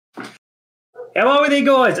How are we there,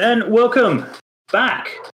 guys? And welcome back.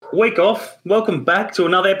 Week off. Welcome back to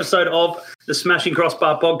another episode of the Smashing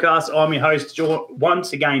Crossbar podcast. I'm your host,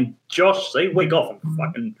 once again, Josh. See, week off. I'm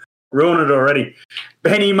fucking ruined it already.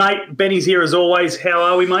 Benny, mate. Benny's here as always. How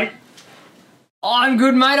are we, mate? I'm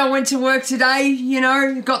good, mate. I went to work today,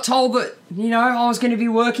 got told that, I was going to be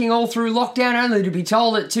working all through lockdown, only to be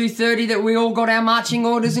told at 2:30 that we all got our marching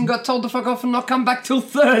orders and got told to fuck off and not come back till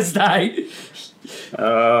Thursday.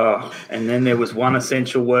 And then there was one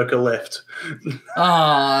essential worker left.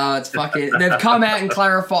 It's fucking... They've come out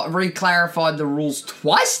and re-clarified the rules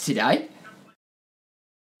twice today.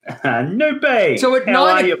 Noopy. So at How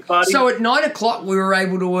are you, buddy? So at 9 o'clock we were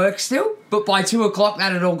able to work still, but by 2 o'clock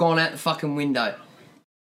that had all gone out the fucking window.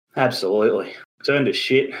 Absolutely. Turned to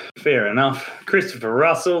shit. Fair enough. Christopher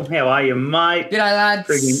Russell, how are you, mate? G'day, lads.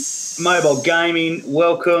 Frigging Mobile Gaming,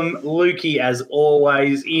 welcome. Lukey, as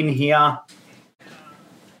always, in here.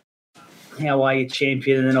 How are you,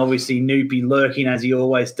 champion? And then obviously Noopy lurking as he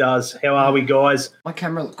always does. How are we, guys? My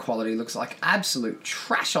camera quality looks like absolute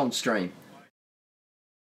trash on stream.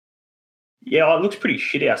 Yeah, it looks pretty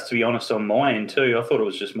shit house, to be honest, on my end too. I thought it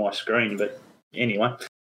was just my screen, but anyway.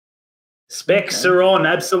 Specs are on,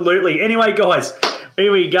 absolutely. Anyway, guys,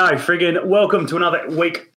 here we go. Friggin' welcome to another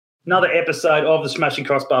week, another episode of the Smashing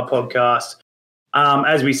Crossbar podcast.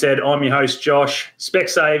 As we said, I'm your host, Josh.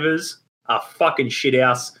 Specsavers are fucking shit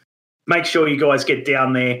house. Make sure you guys get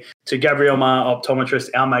down there to Gabriel Mar Optometrist,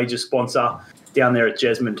 our major sponsor down there at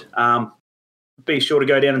Jesmond. Be sure to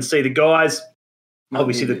go down and see the guys.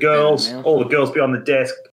 Obviously, the girls, all the girls behind the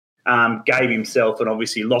desk, Gabe himself, and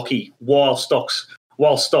obviously Lockie, while stock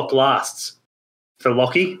lasts for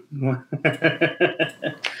Lockie.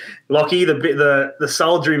 Lockie, the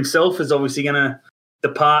soldier himself, is obviously going to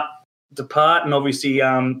depart, and obviously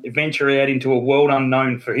venture out into a world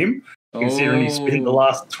unknown for him, considering he's spent the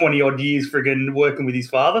last 20-odd years friggin' working with his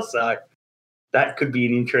father, so that could be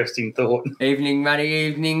an interesting thought. Evening, Matty.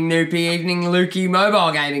 Evening, Noopy. Evening, Lukey.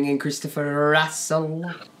 Mobile Gaming and Christopher Russell.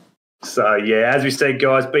 So, yeah, as we said,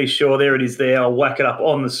 guys, be sure, there it is there. I'll whack it up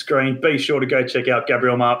on the screen. Be sure to go check out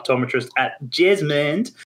Gabriel Mar Optometrist at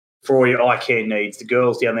Jesmond for all your eye care needs. The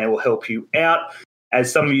girls down there will help you out. As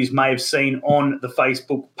some of you may have seen on the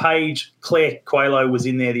Facebook page, Claire Coelho was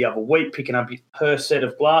in there the other week picking up her set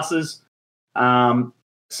of glasses.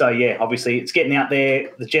 So, yeah, obviously it's getting out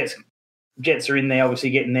there. The Jets are in there, obviously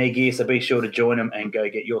getting their gear, so be sure to join them and go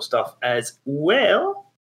get your stuff as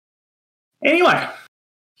well. Anyway,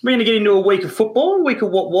 we're going to get into a week of football, a week of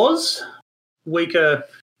what was, week of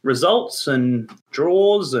results and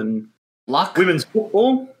draws and luck. Women's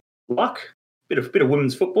football, luck, bit of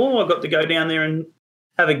women's football. I got to go down there and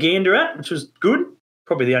have a gander at, which was good.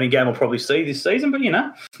 Probably the only game I'll probably see this season, but you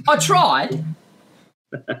know. I tried.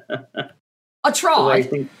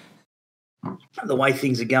 The way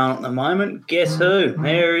things are going at the moment, guess who?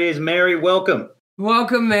 There he is, Mary. Welcome.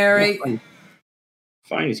 Welcome, Mary.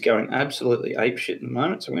 Phone is going absolutely apeshit at the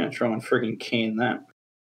moment, so we're going to try and frigging can that.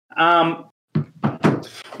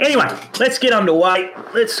 Anyway, let's get underway.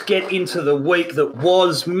 Let's get into the week that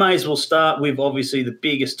was. We may as well start with obviously the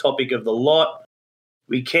biggest topic of the lot.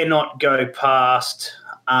 We cannot go past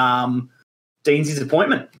Deansy's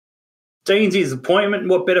appointment. Deansy's appointment,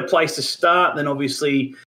 what better place to start than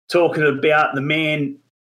obviously talking about the man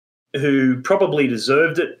who probably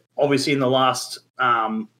deserved it, obviously in the last,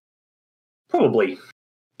 probably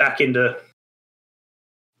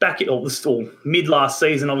mid last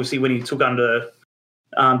season, obviously when he took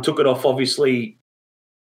it off, obviously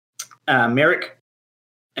Merrick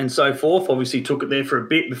and so forth. Obviously took it there for a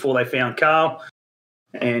bit before they found Carl,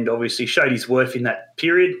 and obviously showed his worth in that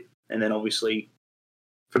period, and then obviously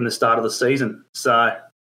from the start of the season. So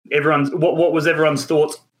what was everyone's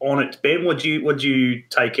thoughts on it, Ben? What'd you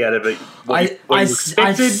take out of it? I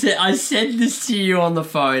said this to you on the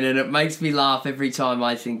phone, and it makes me laugh every time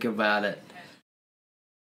I think about it.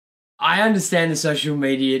 I understand the social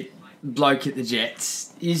media bloke at the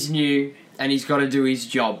Jets is new, and he's got to do his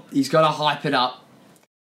job. He's got to hype it up,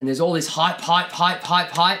 and there's all this hype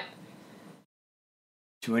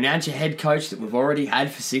to announce your head coach that we've already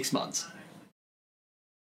had for 6 months.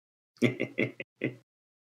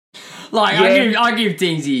 I give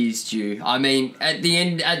Deansy his due. I mean, at the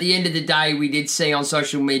end of the day, we did see on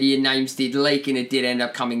social media names did leak, and it did end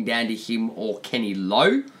up coming down to him or Kenny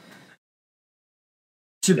Lowe.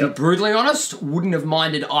 To be brutally honest, wouldn't have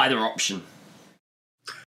minded either option.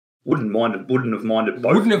 Wouldn't have minded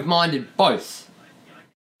both. Wouldn't have minded both.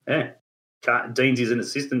 Yeah. Deansy's an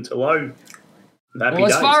assistant to Lowe.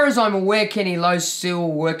 As far as I'm aware, Kenny Lowe's still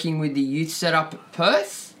working with the youth setup at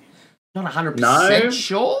Perth. Not 100%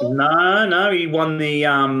 sure? No. He won the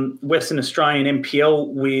Western Australian MPL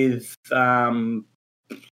with...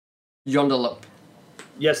 Joondalup.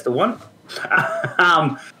 Yes, the one.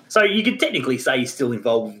 So you could technically say he's still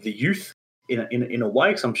involved with the youth in a way,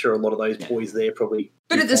 because I'm sure a lot of those boys there probably...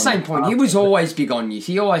 But at the same point, he was always big on youth.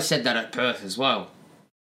 He always said that at Perth as well.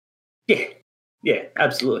 Yeah,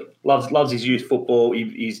 absolutely. Loves his youth football.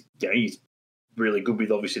 He's really good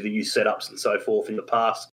with, obviously, the youth setups and so forth in the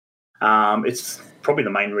past. It's probably the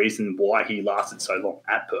main reason why he lasted so long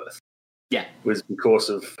at Perth. Yeah. Was because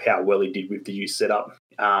of how well he did with the youth setup.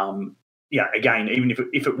 Again, even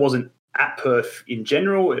if it wasn't at Perth in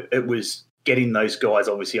general, it was getting those guys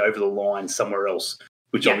obviously over the line somewhere else,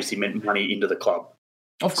 which obviously meant money into the club.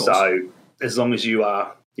 Of course. So as long as you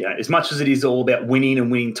are, as much as it is all about winning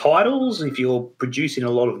and winning titles, if you're producing a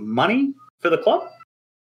lot of money for the club,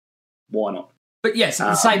 why not? But yes, at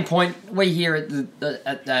the same point, we here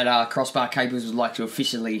at Crossbar Capers would like to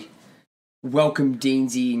officially welcome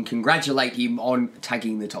Deansy and congratulate him on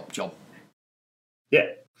taking the top job. Yeah,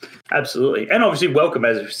 absolutely. And obviously welcome,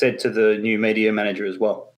 as we've said, to the new media manager as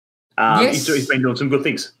well. Yes. He's been doing some good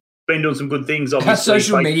things. Obviously. Our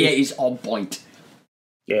social media is on point.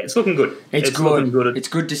 Yeah, it's looking good. It's good. Looking good. It's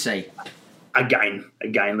good to see. Again,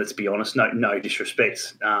 let's be honest. No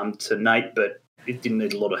disrespect to Nate, but it didn't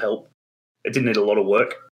need a lot of help. It didn't need a lot of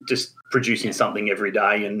work. Just producing something every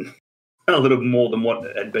day and a little more than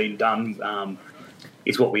what had been done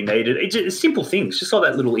is what we needed. It's simple things, just like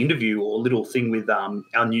that little interview or little thing with one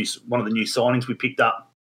of the new signings we picked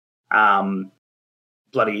up.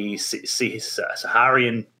 Bloody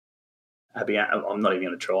Saharian. I'm not even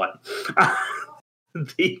going to try it.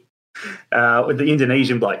 With the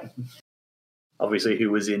Indonesian bloke, obviously, who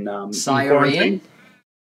was in quarantine.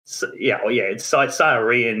 It's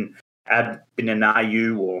Saharian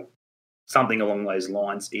Abinanayu or something along those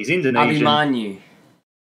lines. He's Indonesian. Abimanyu.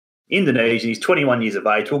 Indonesian. He's 21 years of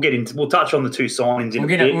age. We'll touch on the two signings in a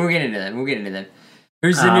bit. We'll get into them.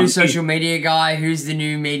 Who's the new social media guy? Who's the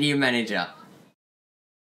new media manager?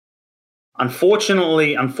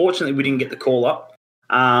 Unfortunately, we didn't get the call up.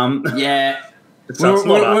 Yeah. So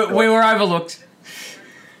we were overlooked.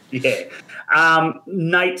 Yeah.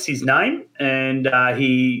 Nate's his name, and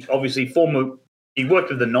he obviously he worked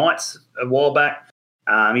with the Knights a while back.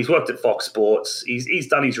 He's worked at Fox Sports. He's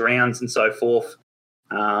done his rounds and so forth.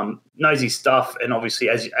 Knows his stuff, and obviously,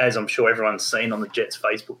 as I'm sure everyone's seen on the Jets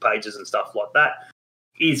Facebook pages and stuff like that,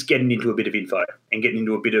 he's getting into a bit of info and getting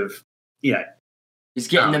into a bit of, he's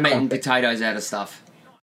getting the meat and potatoes out of stuff.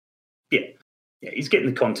 Yeah, he's getting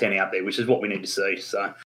the content out there, which is what we need to see.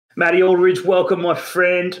 So, Matty Aldridge, welcome, my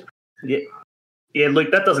friend. Yeah,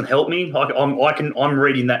 Luke, that doesn't help me. I'm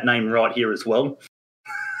reading that name right here as well.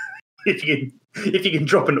 If you can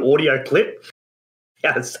drop an audio clip,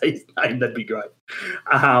 how to say his name, that'd be great.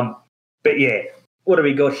 But yeah, what have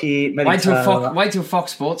we got here? Wait till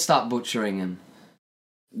Fox Sports start butchering him.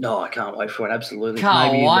 No, I can't wait for it. Absolutely,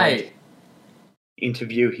 can't wait.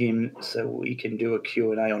 Interview him so we can do a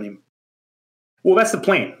Q&A on him. Well, that's the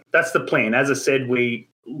plan. As I said, we're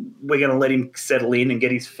going to let him settle in and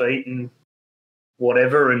get his feet and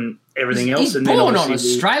whatever and everything else. He's and born on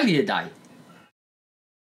Australia Day.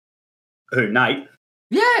 Who, Nate?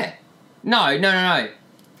 Yeah. No.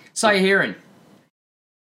 Say hearing.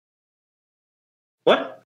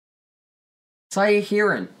 What? Say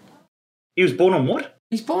hearing. He was born on what?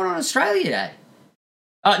 He's born on Australia Day.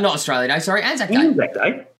 Not Australia Day, sorry, Anzac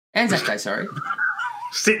Day. Anzac Day, sorry.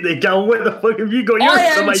 Sitting there going, where the fuck have you got your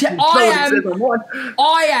information?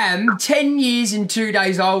 I am 10 years and 2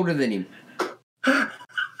 days older than him.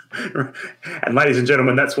 And ladies and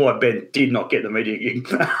gentlemen, that's why Ben did not get the media gig.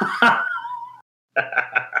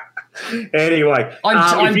 Anyway.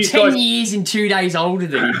 I'm 10 years and 2 days older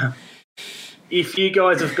than him. If you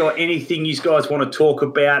guys have got anything you guys want to talk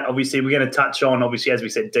about, obviously we're going to touch on, obviously, as we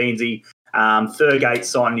said, Deansy, Thurgate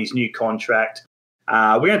signing his new contract.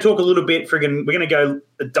 We're going to talk a little bit, we're going to go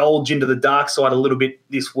indulge into the dark side a little bit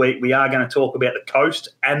this week. We are going to talk about the Coast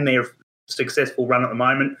and their successful run at the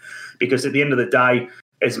moment, because at the end of the day,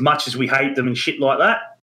 as much as we hate them and shit like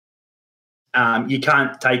that, you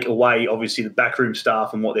can't take away, obviously, the backroom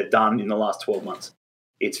staff and what they've done in the last 12 months.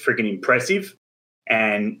 It's freaking impressive.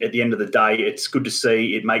 And at the end of the day, it's good to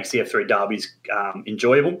see. It makes the F3 derbies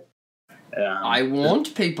enjoyable. I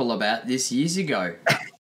warned people about this years ago.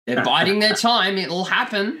 They're biding their time. It'll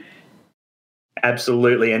happen.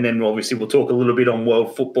 Absolutely. And then obviously we'll talk a little bit on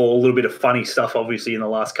world football, a little bit of funny stuff, obviously, in the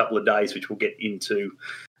last couple of days, which we'll get into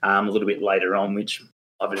a little bit later on, which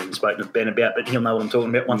I haven't even spoken to Ben about, but he'll know what I'm talking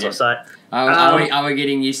about once I say it. Are we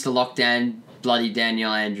getting used to lockdown, bloody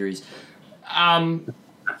Daniel Andrews?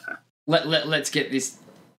 let's get this.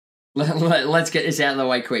 Let's get this out of the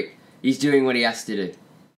way quick. He's doing what he has to do.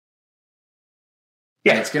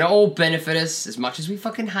 Yeah, and it's going to all benefit us as much as we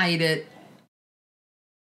fucking hate it.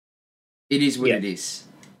 It is what it is.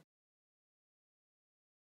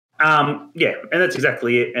 Yeah, and that's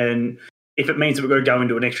exactly it. And if it means that we're going to go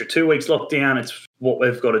into an extra 2 weeks lockdown, it's what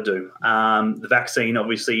we've got to do. The vaccine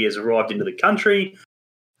obviously has arrived into the country.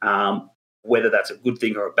 Whether that's a good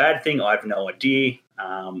thing or a bad thing, I have no idea.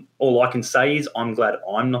 All I can say is I'm glad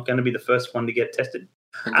I'm not going to be the first one to get tested.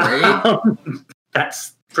 Agreed.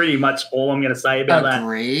 That's pretty much all I'm going to say about that.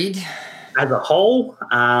 Agreed. As a whole,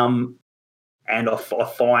 and I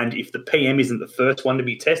find if the PM isn't the first one to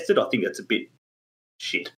be tested, I think that's a bit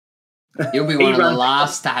shit. You'll be one of the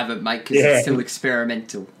last to have it, mate, because it's still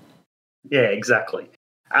experimental. Yeah, exactly.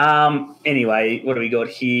 Anyway, what do we got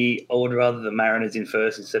here? I would rather the Mariners in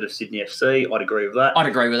first instead of Sydney FC. I'd agree with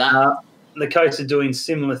that. The Coast are doing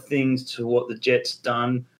similar things to what the Jets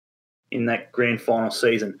done in that grand final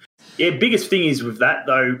season. Yeah, biggest thing is with that,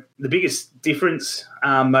 though, the biggest difference,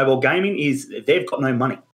 mobile gaming, is they've got no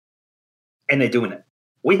money. And they're doing it.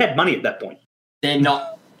 We had money at that point. They're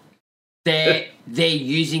not. They're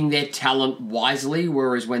using their talent wisely,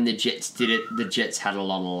 whereas when the Jets did it, the Jets had a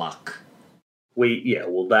lot of luck.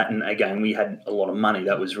 That, and again, we had a lot of money.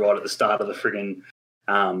 That was right at the start of the friggin'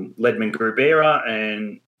 Ledman Group era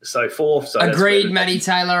and so forth. So agreed, Matty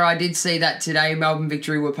Taylor. I did see that today. Melbourne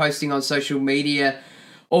Victory were posting on social media,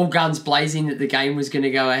 all guns blazing, that the game was going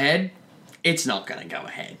to go ahead. It's not going to go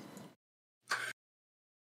ahead.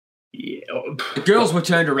 Yeah. The girls were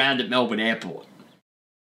turned around at Melbourne Airport.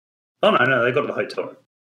 Oh, no, they got to the hotel room.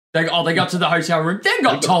 They got to the hotel room, then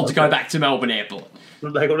got told to go back to Melbourne Airport.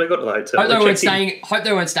 They got to the hotel. Hope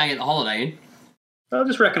they weren't staying at the Holiday Inn. I'll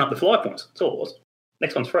just reckon up the fly points. That's all it was.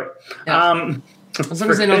 Next one's free. Yeah. As long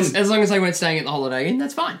as they weren't staying at the Holiday Inn,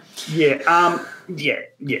 that's fine. Yeah.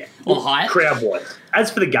 Or Hyatt. Crowd-wise.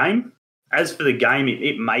 As for the game,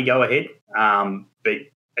 it may go ahead. But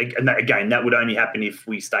again, that would only happen if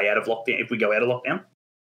we stay out of lockdown. If we go out of lockdown.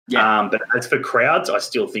 Yeah. But as for crowds, I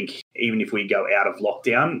still think even if we go out of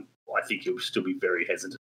lockdown, I think you'll still be very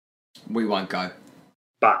hesitant. We won't go.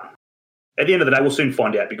 But at the end of the day, we'll soon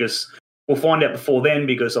find out, because we'll find out before then,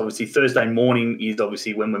 because obviously Thursday morning is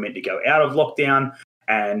obviously when we're meant to go out of lockdown,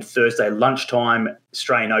 and Thursday lunchtime,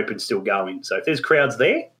 Australian Open still going. So if there's crowds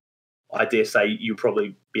there, I dare say you'll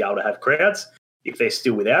probably be able to have crowds. If they're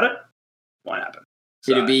still without it, won't happen.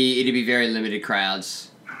 So, it'd be very limited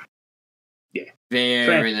crowds. Yeah.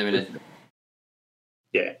 Very limited.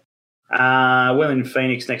 Yeah. In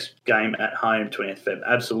Phoenix, next game at home, 20th Feb.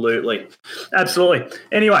 Absolutely.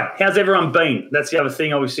 Anyway, how's everyone been? That's the other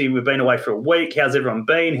thing. Obviously, we've been away for a week. How's everyone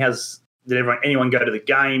been? Did anyone go to the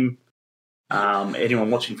game?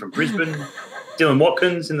 Anyone watching from Brisbane? Dylan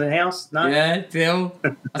Watkins in the house? No? Yeah, Dill.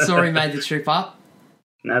 I saw he made the trip up.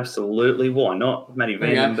 Absolutely. Why not? Matty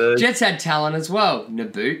Vandenberg. Jets had talent as well.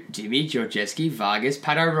 Naboot, Jimmy, Georgeski, Vargas,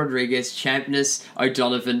 Pato Rodriguez, Champness,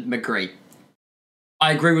 O'Donovan, McGree.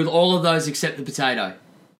 I agree with all of those except the potato.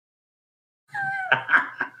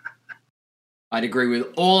 I'd agree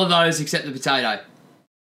with all of those except the potato.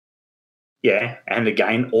 Yeah, and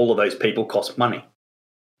again, all of those people cost money.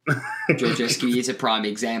 Georgeski is a prime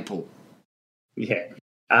example. Yeah.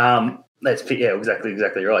 Exactly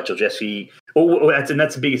right. Georgeski.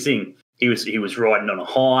 That's the biggest thing. He was riding on a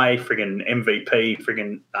high, friggin' MVP,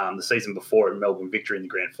 the season before in Melbourne Victory in the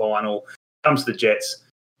grand final. Comes to the Jets,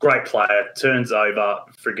 great player, turns over,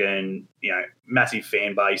 friggin', massive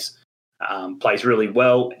fan base, plays really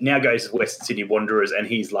well. Now goes to Western Sydney Wanderers, and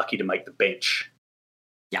he's lucky to make the bench.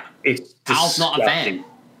 Yeah, it's Carl's not a fan.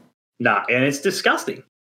 Nah, and it's disgusting.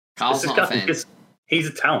 Carl's not a fan because he's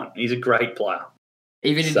a talent. He's a great player.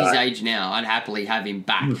 Even at his age now, I'd happily have him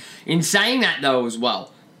back. In saying that, though, as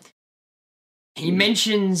well, he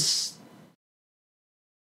mentions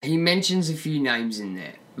a few names in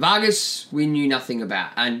there. Vargas, we knew nothing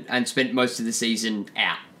about and spent most of the season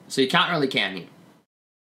out. So you can't really count him.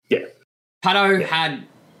 Yeah. Pato had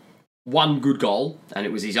one good goal, and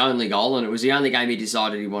it was his only goal, and it was the only game he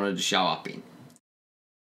decided he wanted to show up in.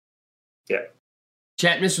 Yeah.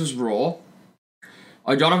 Champness was raw.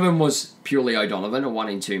 O'Donovan was purely O'Donovan, a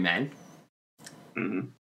 1-in-2 man. Mm-hmm.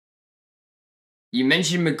 You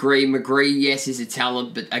mentioned McGree. McGree, yes, is a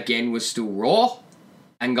talent, but again was still raw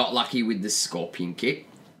and got lucky with the scorpion kick.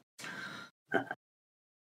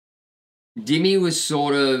 Dimmy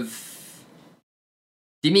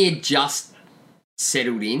had just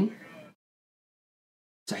settled in.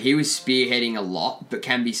 So he was spearheading a lot, but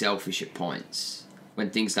can be selfish at points when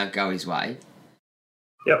things don't go his way.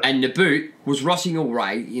 Yep. And Naboot was rotting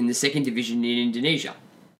away in the second division in Indonesia.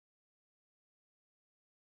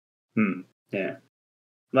 Yeah.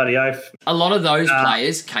 Bloody oath. A lot of those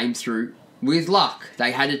players came through with luck.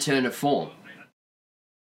 They had a turn of form.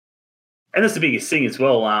 And that's the biggest thing as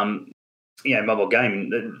well. Mobile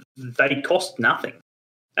gaming, they cost nothing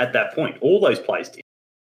at that point. All those players did.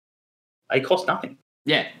 They cost nothing.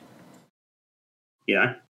 Yeah. You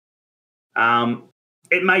know?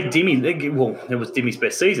 It made Dimmy, well, it was Dimmy's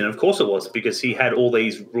best season. Of course it was, because he had all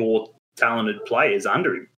these raw, talented players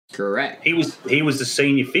under him. Correct. He was the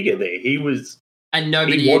senior figure there. And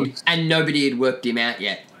nobody had worked him out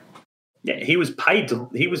yet. Yeah, he was paid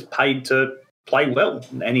to play well,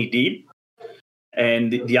 and he did.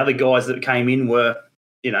 And the other guys that came in were,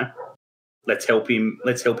 let's help him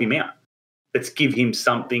out. Let's give him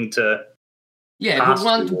something to. Yeah, but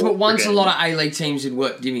once a lot of A-League teams had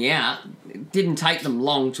worked Dimmy out, it didn't take them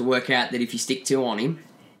long to work out that if you stick two on him,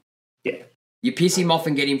 yeah, you piss him off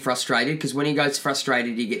and get him frustrated, because when he goes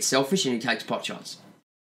frustrated, he gets selfish and he takes pot shots.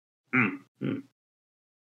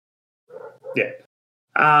 Yeah.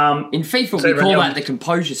 In FIFA, we call that the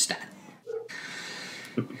composure stat.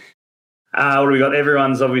 What do we got?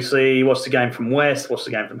 Everyone's obviously watched the game from West, watched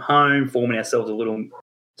the game from home, forming ourselves a little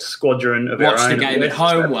squadron of our own. Watch the game at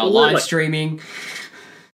home while live streaming.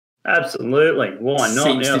 Absolutely. Why not?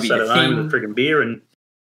 Seems Now I to be sat the at home thing. with a frigging beer and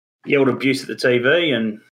yelled abuse at the TV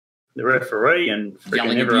and the referee and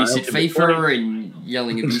Yelling everyone abuse at else in the FIFA footy. and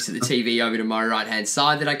yelling abuse at the TV over to my right-hand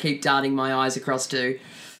side that I keep darting my eyes across to.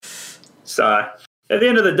 So, at the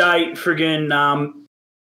end of the day,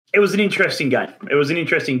 it was an interesting game.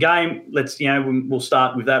 Let's, we'll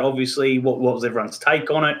start with that, obviously. What was everyone's take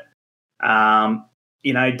on it?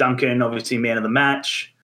 Duncan, obviously, man of the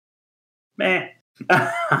match. Man.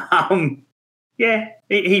 Yeah,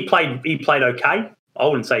 he played okay. I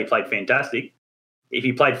wouldn't say he played fantastic. If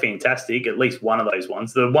he played fantastic, at least one of those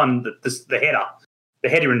ones, the one that the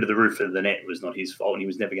header into the roof of the net was not his fault, and he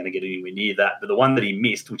was never going to get anywhere near that. But the one that he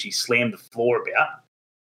missed, which he slammed the floor about,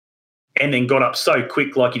 and then got up so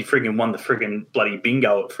quick like he friggin' won the friggin' bloody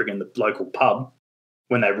bingo at friggin' the local pub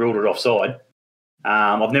when they ruled it offside.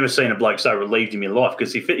 I've never seen a bloke so relieved in my life,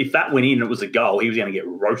 because if that went in and it was a goal, he was going to get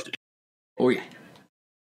roasted. Oh,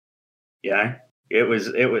 yeah. It was.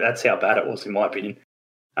 That's how bad it was, in my opinion.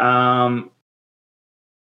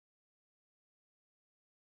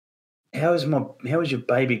 How is your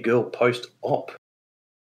baby girl post-op?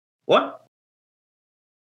 What?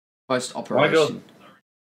 Post-operation.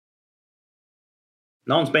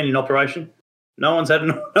 No one's been in operation. No one's had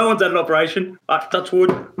an operation. Touch wood.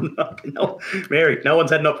 No, Mary, no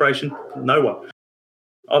one's had an operation. No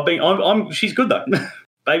one. She's good though.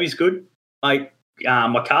 Baby's good. My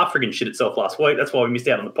car friggin' shit itself last week. That's why we missed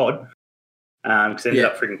out on the pod. Because it ended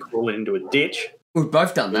up friggin' crawling into a ditch. We've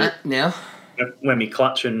both done that now. When we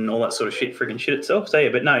clutch and all that sort of shit friggin' shit itself. So yeah,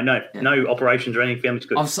 but no operations or anything. Family's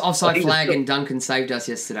good. Offside flag and Duncan saved us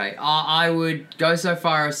yesterday. I would go so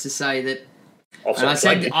far as to say that. And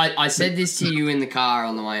I said this to you in the car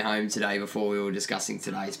on the way home today before we were discussing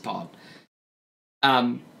today's pod.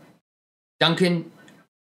 Duncan,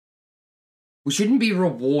 we shouldn't be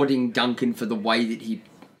rewarding Duncan for the way that he...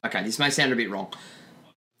 Okay, this may sound a bit wrong.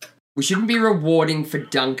 We shouldn't be rewarding for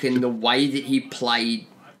Duncan the way that he played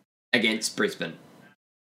against Brisbane.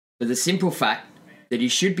 For the simple fact that he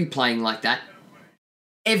should be playing like that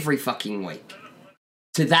every fucking week.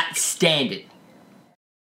 To that standard.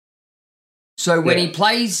 So when he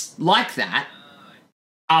plays like that,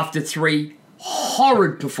 after 3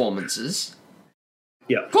 horrid performances,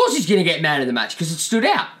 of course he's going to get man of the match because it stood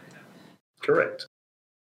out. Correct.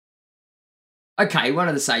 Okay, one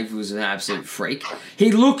of the saves was an absolute freak.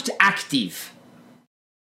 He looked active.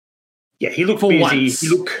 Yeah, he looked for busy. Once.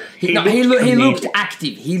 He looked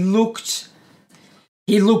active. He looked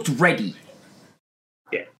ready.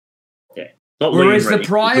 Yeah. Not whereas ready. the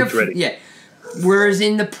prior, whereas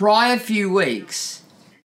in the prior few weeks,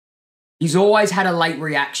 he's always had a late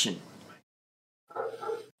reaction.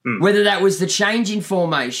 Whether that was the change in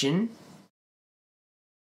formation,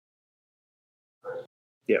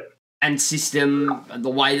 and system, the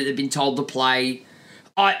way that they've been told to play.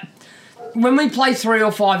 When we play 3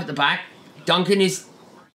 or 5 at the back, Duncan needs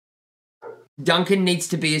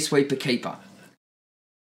to be a sweeper keeper.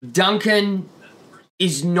 Duncan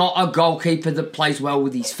is not a goalkeeper that plays well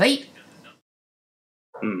with his feet.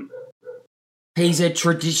 He's a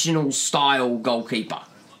traditional style goalkeeper.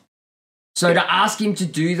 So to ask him to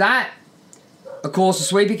do that, of course, the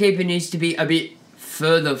sweeper keeper needs to be a bit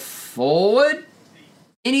further forward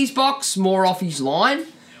in his box, more off his line.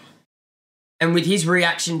 And with his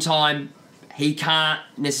reaction time, he can't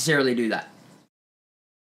necessarily do that.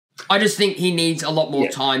 I just think he needs a lot more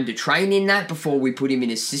time to train in that before we put him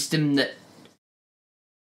in a system that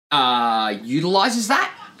utilises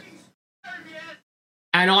that.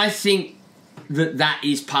 And I think that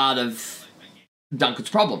is part of Duncan's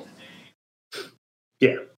problem.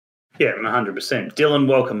 Yeah. Yeah, 100%. Dylan,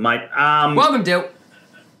 welcome, mate. Welcome, Dill.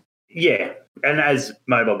 Yeah, and as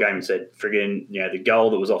Mobile Game said, friggin', the goal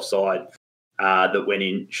that was offside that went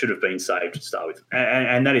in should have been saved to start with.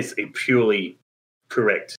 And that is purely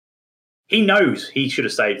correct. He knows he should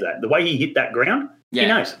have saved that. The way he hit that ground, He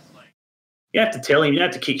knows. You have to tell him. You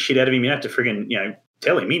have to kick shit out of him. You have to friggin',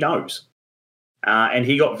 tell him. He knows. And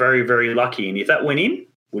he got very, very lucky. And if that went in,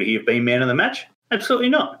 would he have been man of the match? Absolutely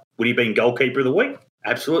not. Would he have been goalkeeper of the week?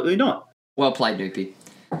 Absolutely not. Well played, Noopy.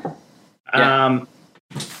 Yeah.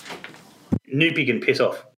 Noopy can piss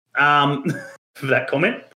off for that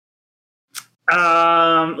comment.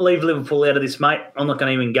 Leave Liverpool out of this, mate. I'm not going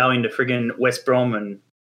to even go into friggin' West Brom and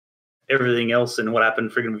everything else and what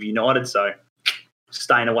happened friggin' with United, so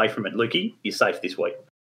staying away from it, Lukey. You're safe this week.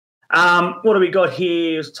 What do we got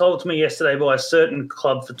here? It was told to me yesterday by a certain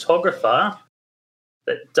club photographer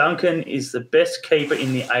that Duncan is the best keeper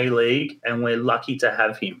in the A-League and we're lucky to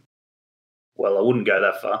have him. Well, I wouldn't go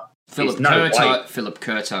that far. Philip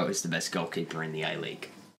Curto is the best goalkeeper in the A-League.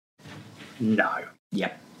 No.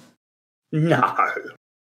 Yep. No.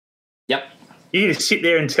 Yep. You just sit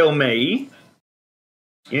there and tell me.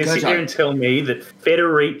 You sit there and tell me that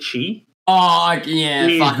Federici. Oh yeah,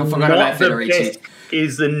 fuck! I forgot about Federici.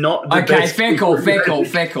 Is not the best. Okay,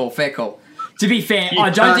 fair call. To be fair, I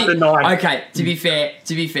don't think. Okay, to be fair.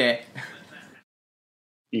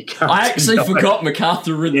 You can't. I actually forgot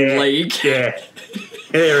MacArthur in the league. Yeah.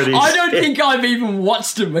 There it is. I don't think I've even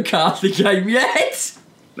watched a MacArthur game yet.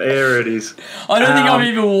 There it is. I don't think I've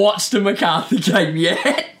even watched a MacArthur game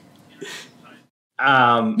yet.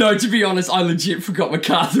 No, to be honest, I legit forgot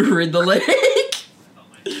MacArthur in the league.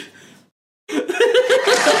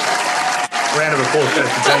 Round of applause for the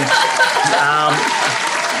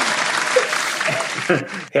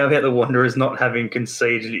How about the Wanderers not having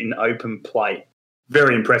conceded in open play?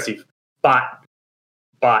 Very impressive, but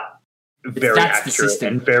very accurate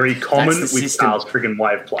and very common with Carl's friggin'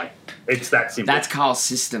 way of play. It's that simple. That's Carl's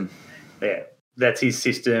system. Yeah, that's his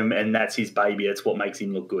system and that's his baby. That's what makes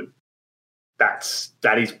him look good. That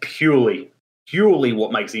is purely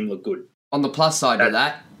what makes him look good. On the plus side to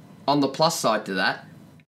that,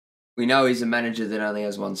 we know he's a manager that only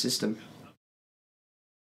has one system.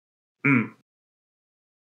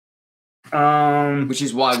 Which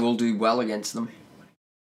is why we'll do well against them.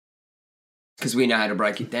 Because we know how to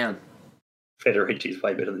break it down. Federici is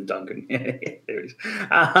way better than Duncan. There it is.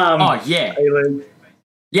 Oh, yeah.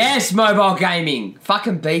 Yes, mobile gaming.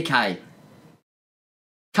 Fucking BK.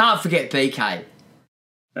 Can't forget BK.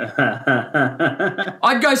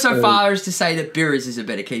 I'd go so far as to say that Birras is a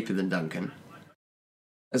better keeper than Duncan.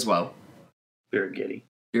 As well. Birighitti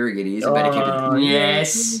is a better keeper.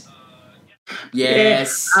 Yes.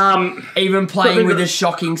 Yes. Even playing with a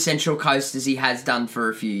shocking Central Coast as he has done for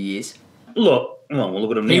a few years. Look at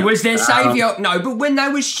him now. He was their saviour. No, but when they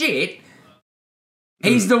were shit,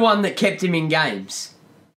 he's the one that kept him in games.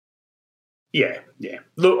 Yeah.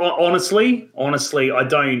 Look, honestly, I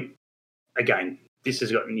don't. Again, this has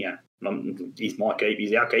got he's my keeper.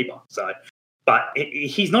 He's our keeper. So, but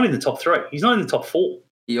he's not in the top 3. He's not in the top 4.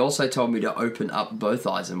 He also told me to open up both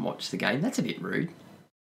eyes and watch the game. That's a bit rude.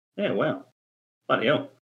 Yeah, wow. Bloody hell.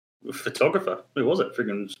 Photographer. Who was it?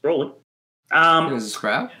 Friggin' Sprawley. It was a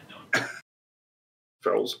Sproul.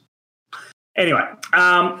 Trolls. Anyway,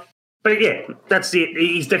 but yeah, that's it.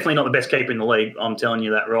 He's definitely not the best keeper in the league. I'm telling you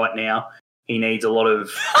that right now. He needs a lot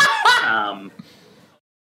of help.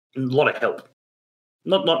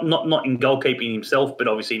 Not in goalkeeping himself, but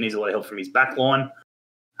obviously he needs a lot of help from his back line.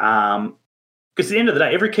 Because at the end of the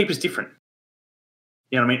day, every keeper's different.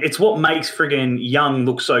 You know what I mean? It's what makes friggin' Young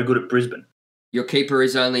look so good at Brisbane. Your keeper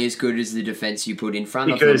is only as good as the defence you put in front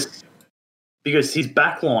of him. Because his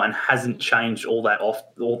back line hasn't changed all like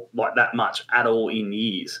that much at all in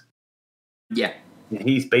years. Yeah.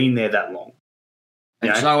 He's been there that long.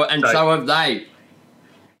 So have they.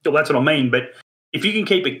 Well, that's what I mean. But if you can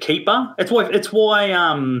keep a keeper, it's why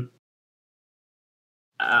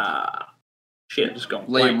shit, just gone.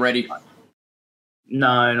 Liam Reddy.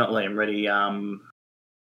 No, not Liam Reddy.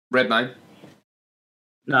 Redmayne.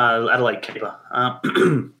 No, Adelaide keeper.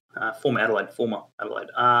 Former Adelaide.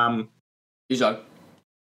 Izzo.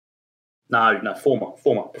 No, former.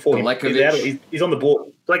 Before him. He's on the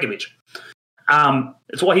board. Blekovic.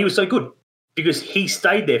 It's why he was so good. Because he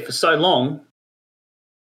stayed there for so long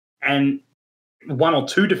and 1 or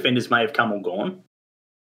 2 defenders may have come or gone.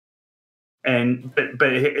 But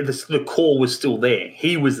the core was still there.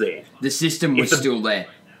 He was there. The system was still there.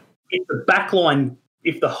 If the back line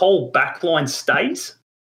if the whole back line stays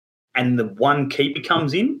and the one keeper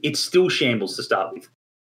comes in, it's still shambles to start with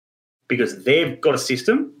because they've got a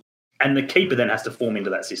system and the keeper then has to form into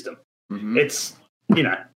that system. Mm-hmm. It's,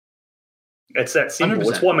 it's that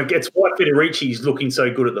simple. 100%. It's why Federici's looking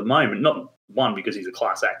so good at the moment. Not one, because he's a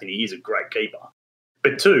class act and he is a great keeper.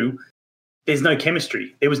 But two, there's no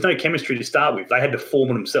chemistry. There was no chemistry to start with. They had to form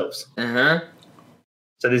it themselves. Uh-huh.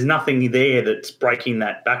 So there's nothing there that's breaking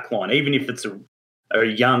that back line. Even if it's a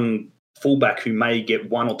young fullback who may get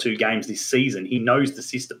 1 or 2 games this season, he knows the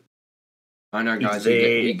system. I know, guys.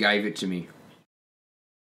 He gave it to me.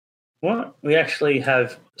 What? We actually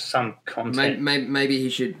have some content. Maybe he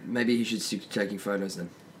should stick to taking photos then.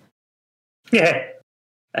 Yeah.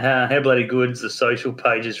 How bloody good's the social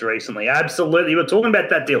pages recently? Absolutely. We're talking about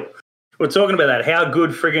that deal. We're talking about that. How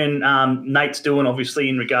good friggin' Nate's doing, obviously,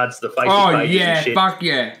 in regards to the Facebook pages and shit. Fuck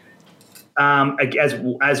yeah.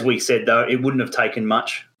 As we said, though, it wouldn't have taken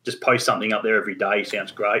much. Just post something up there every day.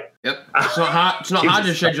 Sounds great. Yep. It's not hard. It's not hard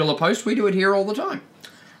to schedule a post. We do it here all the time.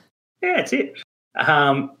 Yeah, that's it.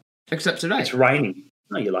 Except today. It's raining.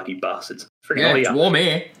 Oh, you lucky bastards. Yeah, it's warm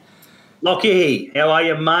here. Lockie, how are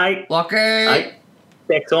you, mate? Lockie. Hey,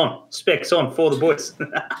 specs on for the boys.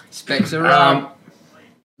 Specs are on.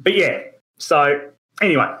 But yeah, so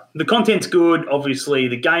anyway, the content's good. Obviously,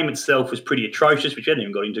 the game itself was pretty atrocious, which we hadn't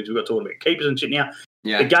even got into because we've got talking about keepers and shit now.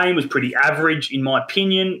 Yeah. The game was pretty average, in my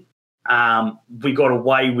opinion. We got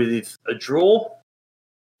away with a draw,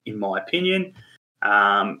 in my opinion.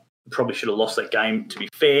 Probably should have lost that game, to be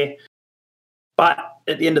fair. But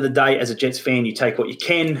at the end of the day, as a Jets fan, you take what you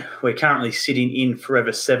can. We're currently sitting in forever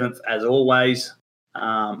 7th, as always.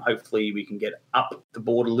 Hopefully, we can get up the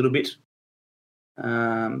board a little bit.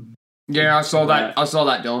 Yeah, I saw that. I saw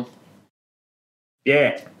that, Dylan.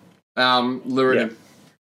 Yeah. Luridan.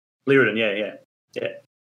 Yeah. Luridan, yeah.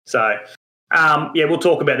 So, we'll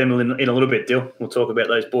talk about them in a little bit, Dill. We'll talk about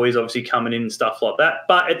those boys obviously coming in and stuff like that.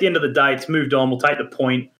 But at the end of the day, it's moved on. We'll take the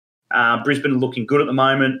point. Brisbane are looking good at the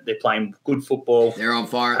moment. They're playing good football. They're on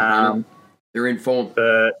fire. They're in form.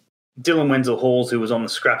 Dylan Wenzel-Halls, who was on the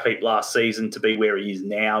scrap heap last season, to be where he is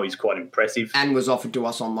now is quite impressive. And was offered to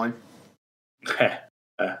us on loan. Should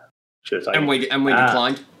have taken it. And we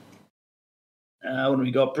declined. What have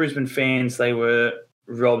we got? Brisbane fans, they were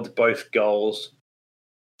robbed. Both goals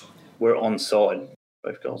were onside.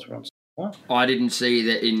 Both goals were onside. What? I didn't see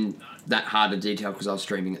that in that hard of detail because I was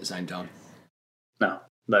streaming at the same time. No,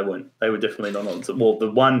 they weren't. They were definitely not onside. Well, the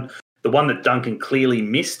one that Duncan clearly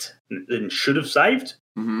missed and should have saved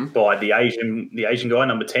by the Asian guy,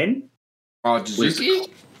 number 10. Oh,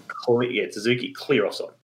 Suzuki? Suzuki, clear offside.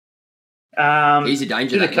 He's a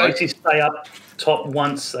danger. Do the coaches stay up top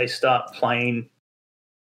once they start playing?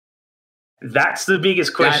 That's the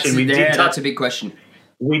biggest question. That's a big question.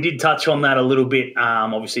 We did touch on that a little bit,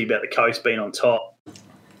 obviously, about the coast being on top,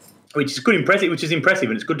 which is impressive,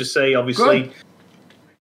 and it's good to see, obviously,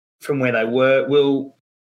 from where they were. We'll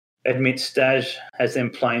admit Staj has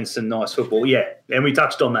them playing some nice football. Yeah, and we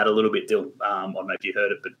touched on that a little bit, Dill. I don't know if you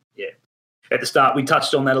heard it, but yeah. At the start, we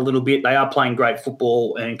touched on that a little bit. They are playing great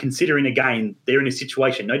football, and considering, again, they're in a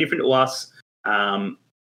situation no different to us,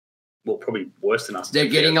 well, probably worse than us. They're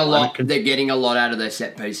getting a lot. They're getting a lot out of their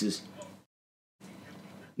set pieces.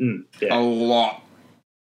 Yeah. A lot.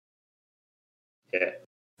 Yeah.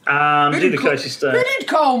 Who did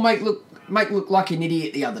Cole make look like an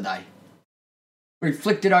idiot the other day? He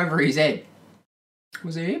flicked it over his head.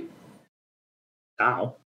 Was it him?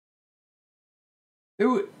 Ow.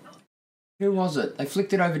 Who was it? They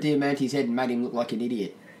flicked it over Diamante's head and made him look like an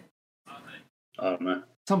idiot. I don't know.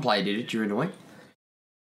 Some player did it during the week.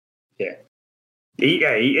 Yeah.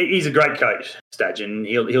 He's a great coach, Stadge, and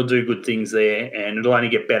he'll do good things there, and it'll only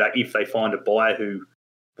get better if they find a buyer who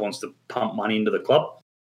wants to pump money into the club.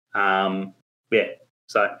 So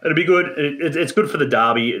it'll be good. It's good for the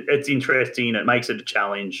derby. It's interesting. It makes it a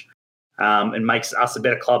challenge, and makes us a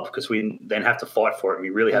better club because we then have to fight for it. We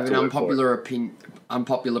really have to work for it.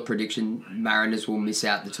 Unpopular prediction: Mariners will miss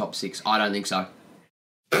out the top 6. I don't think so.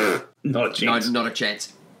 Not a chance. Not a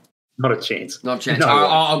chance. Not a chance. Not a chance. No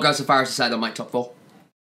I'll go so far as to say they'll make top 4.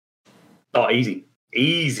 Oh, easy.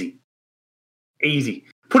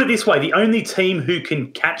 Put it this way, the only team who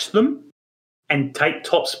can catch them and take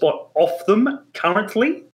top spot off them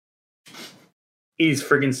currently is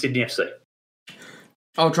friggin' Sydney FC.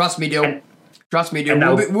 Oh, trust me, Dill.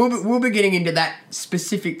 We'll be getting into that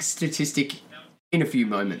specific statistic in a few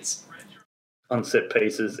moments. On set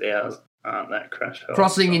pieces, ours aren't that crash.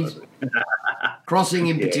 Crossing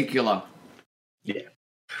in particular. Yeah.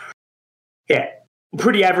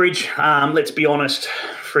 Pretty average, let's be honest.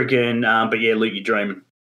 Friggin', but yeah, Luke, you're dreaming.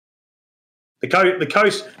 The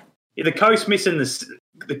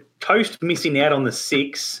coast missing out on the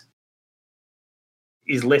 6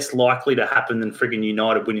 is less likely to happen than friggin'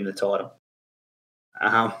 United winning the title.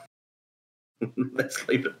 Let's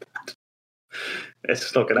leave it at that. It's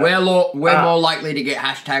just not going to happen. We're more likely to get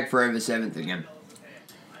hashtag forever 7th again.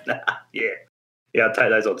 Yeah, I'll take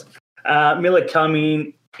those odds. Miller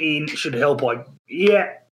coming in should help.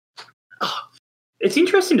 It's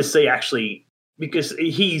interesting to see actually because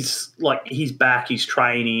he's back, he's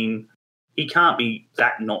training. He can't be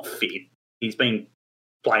that not fit. He's been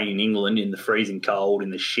playing in England in the freezing cold, in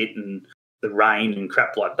the shit and the rain and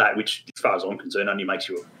crap like that, which, as far as I'm concerned, only makes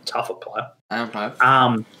you a tougher player. Okay.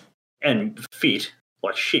 And fit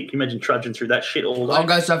like shit. Can you imagine trudging through that shit all day? I'll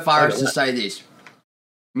go so far as to say this.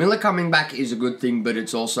 Miller coming back is a good thing, but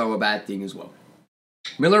it's also a bad thing as well.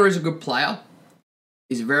 Miller is a good player.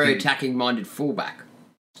 He's a very attacking-minded fullback.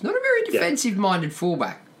 He's not a very defensive-minded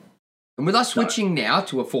fullback. And with us switching now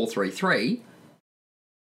to a 4-3-3,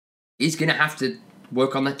 he's going to have to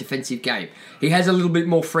work on that defensive game. He has a little bit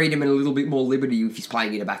more freedom and a little bit more liberty if he's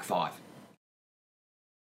playing in a back 5.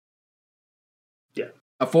 Yeah.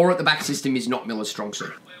 A 4 at the back system is not Miller's strong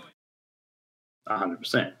suit.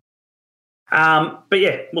 100%. But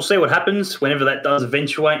yeah, we'll see what happens whenever that does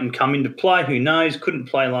eventuate and come into play. Who knows? Couldn't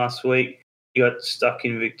play last week. He got stuck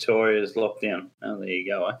in Victoria's lockdown. Oh, there you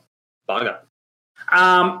go. Bugger.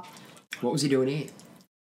 What was he doing here?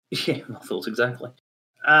 Yeah, my thoughts exactly.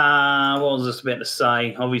 What was I just about to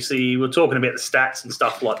say? Obviously, we're talking about the stats and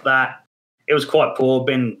stuff like that. It was quite poor.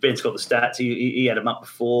 Ben's got the stats. He had them up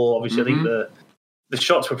before. Obviously, I think the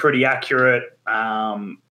shots were pretty accurate.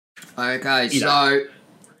 Okay, so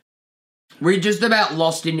we just about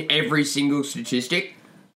lost in every single statistic.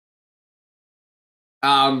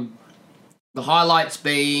 The highlights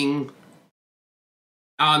being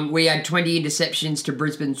we had 20 interceptions to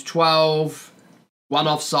Brisbane's 12, 1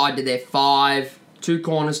 offside to their 5, 2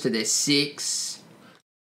 corners to their 6.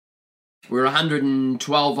 We were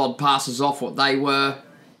 112 odd passes off what they were.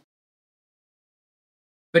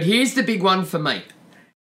 But here's the big one for me.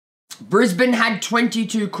 Brisbane had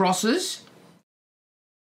 22 crosses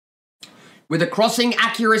with a crossing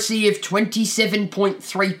accuracy of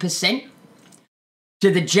 27.3%. To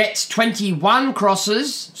the Jets, 21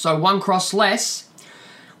 crosses, so 1 cross less,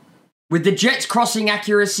 with the Jets crossing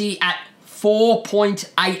accuracy at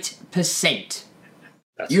 4.8%.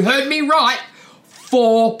 You heard me right,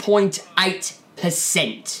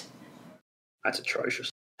 4.8%. That's atrocious.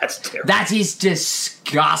 That's terrible. That is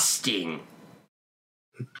disgusting.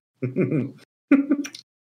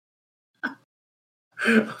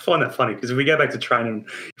 I find that funny because if we go back to training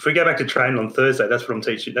on Thursday, that's what I'm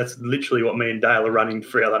teaching. That's literally what me and Dale are running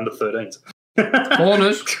for our under 13s.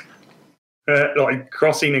 Corners. Like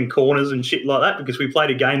crossing and corners and shit like that, because we played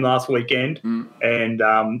a game last weekend and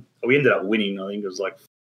we ended up winning. I think it was like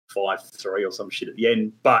 5-3 or some shit at the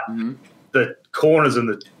end. But the corners and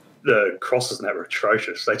the crosses and that were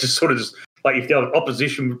atrocious. They just sort of like if the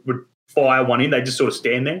opposition would fire one in, they just sort of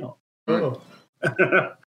stand there. Oh.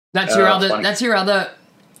 That's your other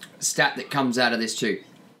stat that comes out of this too.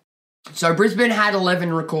 So Brisbane had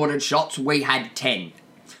 11 recorded shots. We had 10.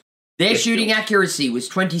 Their shooting accuracy was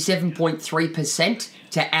 27.3%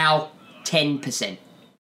 to our 10%.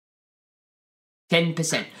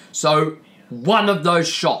 10%. So one of those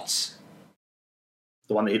shots.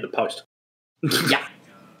 The one that hit the post. Yeah.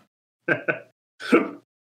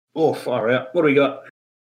 Oh, far out. What do we got?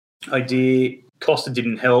 Idea. Costa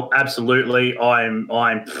didn't help. Absolutely. I'm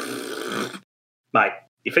mate,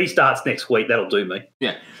 if he starts next week, that'll do me.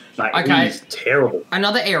 Yeah. Mate, okay. He's terrible.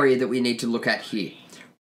 Another area that we need to look at here.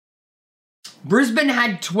 Brisbane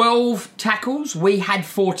had 12 tackles. We had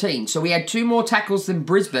 14. So we had 2 more tackles than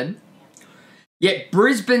Brisbane. Yet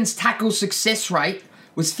Brisbane's tackle success rate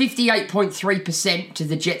was 58.3% to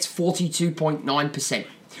the Jets' 42.9%.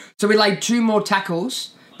 So we laid 2 more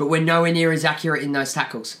tackles, but we're nowhere near as accurate in those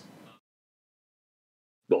tackles.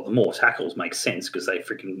 Well, the more tackles makes sense because they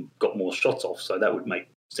freaking got more shots off, so that would make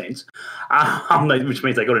sense. Which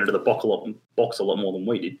means they got into the box a lot more than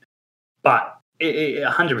we did. But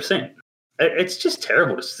 100%. It's just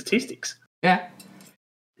terrible to statistics. Yeah.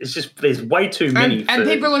 It's just, there's way too many. And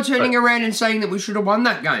people are turning around and saying that we should have won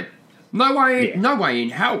that game. No way in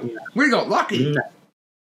hell. Yeah. We got lucky. No.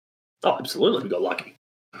 Oh, absolutely, we got lucky.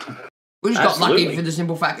 We just got lucky for the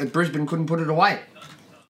simple fact that Brisbane couldn't put it away.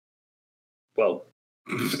 Well,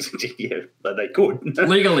 yeah, they could.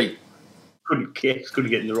 Legally. couldn't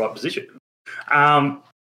get in the right position. Totally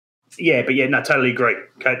agree.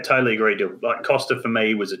 Totally agree. Like Costa for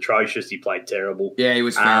me was atrocious. He played terrible. Yeah, he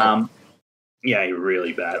was terrible. Yeah,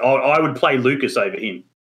 really bad. I would play Lucas over him.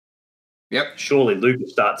 Yep. Surely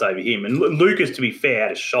Lucas starts over him. And Lucas, to be fair,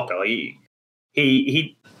 had a shocker. He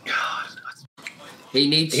needs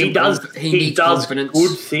confidence.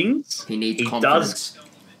 Good things. He needs confidence.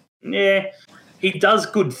 He does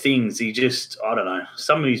good things. He just, I don't know,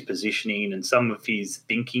 some of his positioning and some of his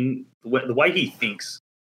thinking, the way he thinks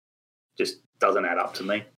just doesn't add up to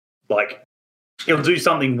me. Like, he'll do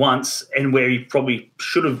something once and where he probably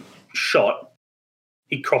should have shot,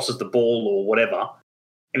 he crosses the ball or whatever.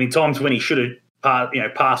 And in times when he should have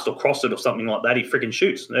passed or crossed it or something like that, he freaking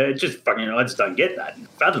shoots. It just fucking, I just don't get that. It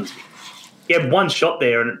fathoms me. He had one shot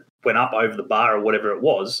there and it went up over the bar or whatever it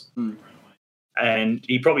was. Mm. And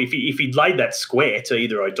he probably, if he'd laid that square to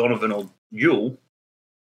either O'Donovan or Yule,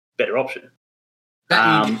 better option.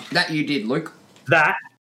 That you did, Luke. That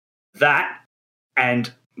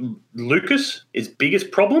and Lucas, his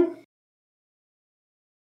biggest problem,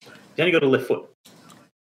 he's only got a left foot.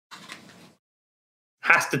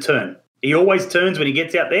 Has to turn. He always turns when he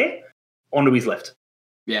gets out there onto his left.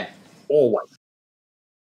 Yeah. Always.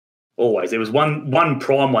 There was one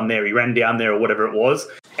prime one there. He ran down there or whatever it was.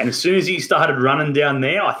 And as soon as he started running down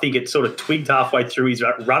there, I think it sort of twigged halfway through his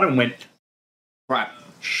run and went, right,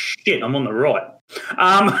 shit, I'm on the right.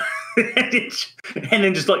 And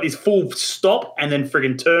then just like this full stop and then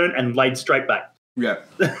friggin' turn and laid straight back. Yeah.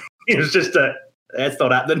 It was just that's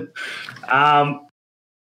not happening.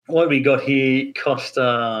 What we got here,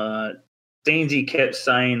 Costa, Deansy kept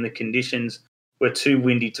saying the conditions were too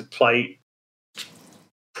windy to play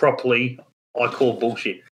properly. I call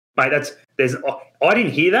bullshit. Mate, I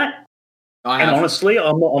didn't hear that. Honestly,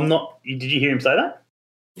 I'm not. Did you hear him say that?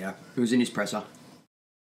 Yeah. It was in his presser.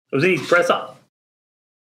 It was in his presser.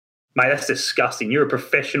 Mate, that's disgusting. You're a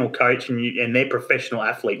professional coach and they're professional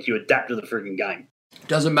athletes. You adapt to the freaking game.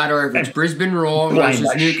 Doesn't matter if it's Brisbane Roar versus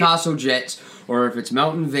Newcastle Jets or if it's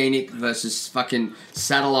Melton Venus versus fucking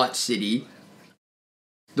Satellite City.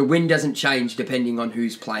 The wind doesn't change depending on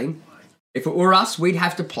who's playing. If it were us, we'd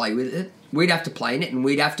have to play with it. We'd have to play in it and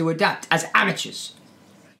we'd have to adapt as amateurs.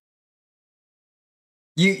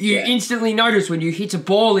 You instantly notice when you hit a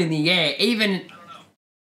ball in the air, even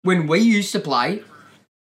when we used to play,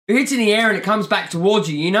 if it hits in the air and it comes back towards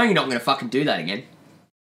you, you know you're not going to fucking do that again.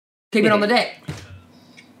 Keep it on the deck.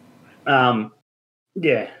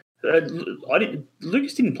 Yeah.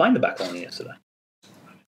 Lucas didn't play in the back line yesterday.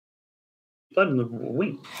 He played in the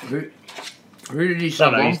wing. Who did he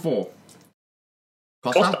sub on for?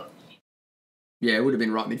 Costa? Yeah, it would have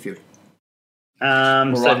been right midfield.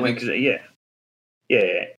 Lucas,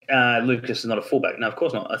 Lucas is not a fullback. No, of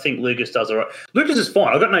course not. I think Lucas does all right. Lucas is fine.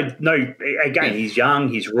 I've got no. Again, he's young.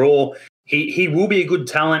 He's raw. He will be a good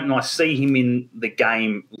talent, and I see him in the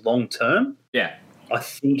game long term. Yeah, I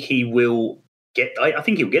think he will get. I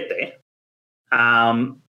think he'll get there.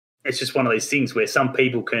 It's just one of those things where some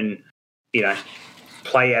people can,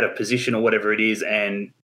 play out of position or whatever it is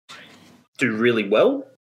and do really well.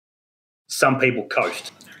 Some people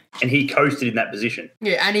coast. And he coasted in that position.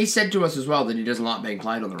 Yeah, and he said to us as well that he doesn't like being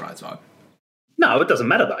played on the right side. No, it doesn't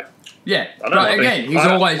matter though. Yeah, I don't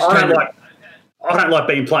like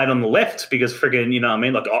being played on the left because friggin', you know what I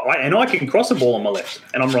mean? Like, I can cross a ball on my left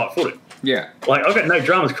and I'm right-footed. Yeah. Like, I've got no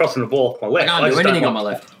dramas crossing the ball off my left. I can't do anything on my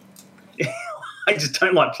left. I just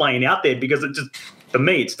don't like playing out there because it just, for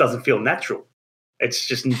me, it just doesn't feel natural. It's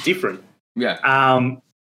just different. Yeah.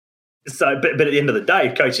 So, but at the end of the day,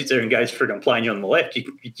 if coach sits there and goes, friggin' playing you on the left,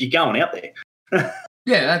 you're going out there.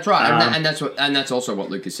 Yeah, that's right, and that's also what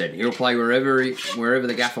Lucas said. He'll play wherever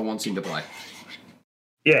the gaffer wants him to play.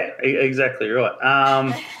 Yeah, exactly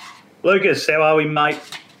right. Lucas, how are we, mate?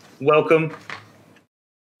 Welcome,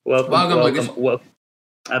 Lucas. Welcome.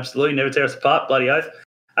 Absolutely, never tear us apart, bloody oath.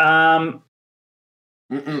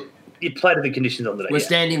 You played to the conditions on the day. We're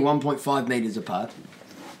standing 1.5 metres apart.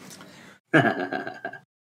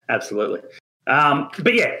 Absolutely.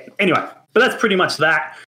 But yeah, anyway, but that's pretty much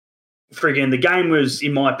that. Friggin' the game was,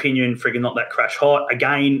 in my opinion, friggin' not that crash hot.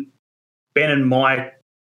 Again, Ben and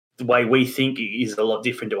the way we think is a lot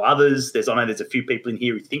different to others. I know there's a few people in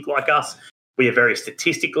here who think like us. We are very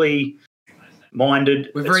statistically minded.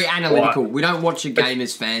 We're very analytical. We don't watch a game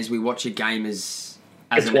as fans. We watch a game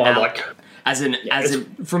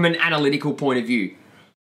from an analytical point of view.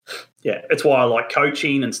 Yeah, it's why I like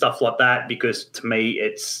coaching and stuff like that, because to me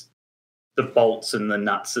it's the bolts and the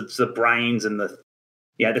nuts, it's the brains and the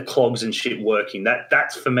clogs and shit working.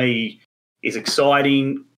 That's for me is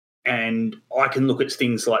exciting, and I can look at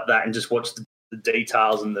things like that and just watch the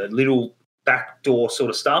details and the little backdoor sort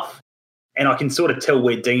of stuff, and I can sort of tell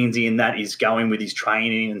where Deansy and that is going with his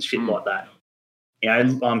training and shit like that.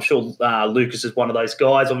 I'm sure Lucas is one of those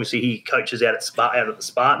guys. Obviously, he coaches out at the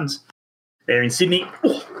Spartans. They're in Sydney.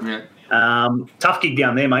 Yeah. Tough gig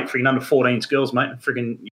down there, mate. Freaking under 14 girls, mate.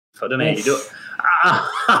 Freaking, I don't know how you do it.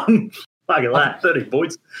 Look at that, 13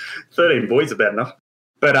 boys. 13 boys about enough.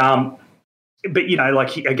 But you know,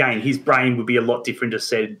 like again, his brain would be a lot different to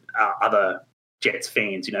said other Jets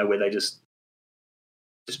fans. You know, where they just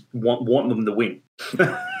want them to win.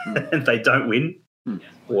 If they don't win,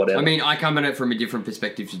 whatever. I mean, I come at it from a different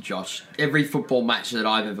perspective to Josh. Every football match that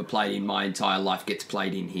I've ever played in my entire life gets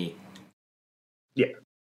played in here. Yeah.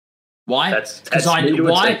 Why? Because I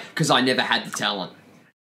never had the talent.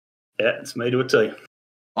 Yeah, it's me to a T.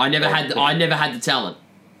 I never had the talent.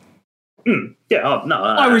 Yeah, no.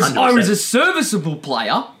 I was a serviceable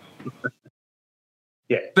player.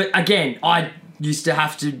 Yeah. But again, I used to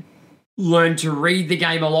have to learn to read the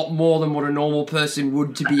game a lot more than what a normal person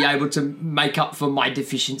would to be able to make up for my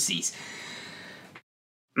deficiencies.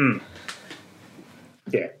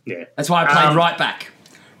 Yeah. That's why I played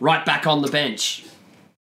right back on the bench,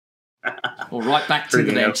 or right back to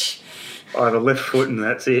the bench. I have a left foot and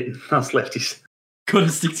that's it. Us lefties. Got to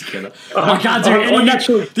stick together. I can't do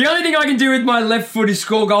anything. The only thing I can do with my left foot is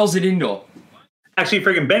score goals at indoor. Actually,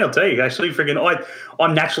 friggin' Ben, I'll tell you,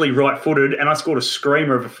 I'm naturally right-footed and I scored a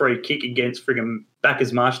screamer of a free kick against friggin'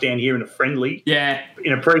 Backers Marshdown here in a friendly. Yeah.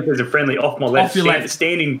 In a pre-season friendly off my left.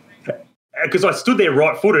 Standing, because I stood there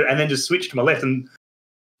right-footed and then just switched to my left and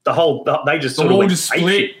they just sort of just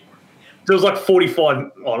split. So it was like 45, I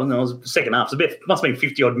don't know, it was the second half. So it must have been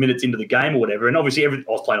 50-odd minutes into the game or whatever. And obviously I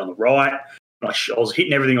was playing on the right. I was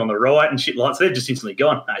hitting everything on the right and shit like that. So they've just instantly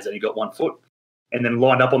gone, no, he's only got 1 foot. And then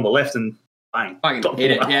lined up on the left and bang. I can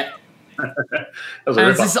hit it, yeah. I'm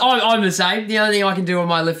the same. The only thing I can do on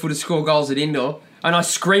my left foot is score goals at indoor. And I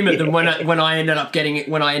scream at them when I end up getting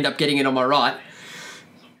it on my right.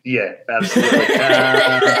 Yeah, absolutely.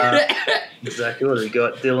 Exactly. What have we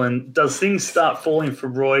got? Dylan, does things start falling for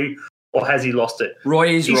Roy or has he lost it?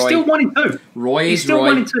 He's still 1-2. He's still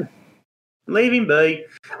 1-2. Leave him be.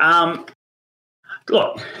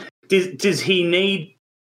 Look, does he need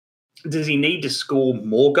to score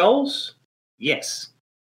more goals? Yes,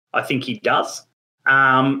 I think he does.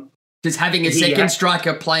 Does having a second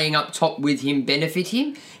striker playing up top with him benefit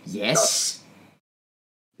him? Yes.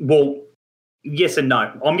 Well, yes and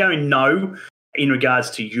no. I'm going no in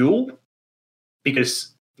regards to Yule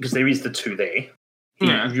because there is the two there.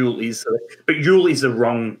 Yeah. Yule is the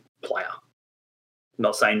wrong player. I'm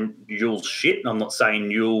not saying Yule's shit. I'm not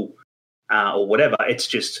saying Yule or whatever. It's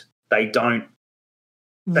just they don't.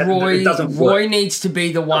 Roy needs to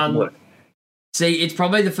be the one. See, it's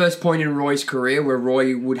probably the first point in Roy's career where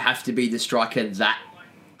Roy would have to be the striker that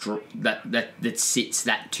sits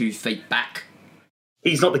that 2 feet back.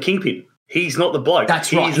 He's not the kingpin. He's not the bloke.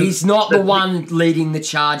 That's right. He's not the one leading the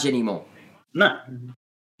charge anymore. No.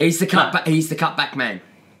 He's the cutback man.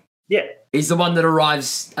 Yeah. He's the one that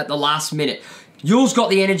arrives at the last minute. Yule's got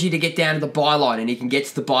the energy to get down to the byline and he can get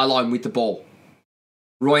to the byline with the ball.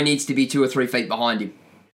 Roy needs to be 2 or 3 feet behind him.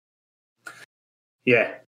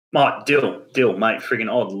 Yeah. Mate, Dill, mate, friggin'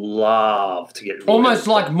 I'd love to get Roy. Almost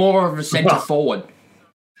like more of a centre forward.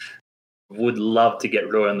 Would love to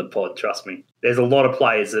get Roy on the pod, trust me. There's a lot of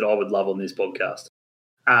players that I would love on this podcast.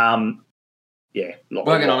 Yeah.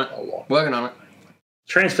 Working on it.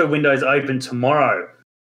 Transfer window's open tomorrow.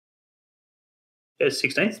 Yeah,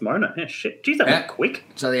 16th tomorrow, no? Yeah, shit. Jeez, that went quick.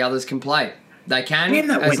 So the others can play. They can,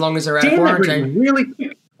 as long as they're out of quarantine. Really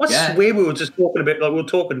quick. I swear we were just talking about, like we were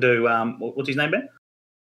talking to, what's his name, Ben?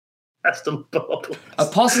 Apostolos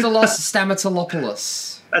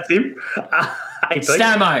Stamatolopoulos. That's him. AP.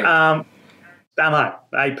 Stamo. Stamo.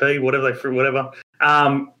 AP, whatever. It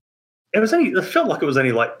felt like it was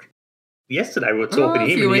only like yesterday we were talking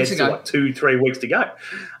to him and he had still like 2-3 weeks to go.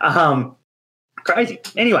 Crazy.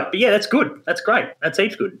 Anyway, but yeah, that's good. That's great. That's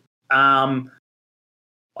heaps good. I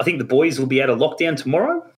think the boys will be out of lockdown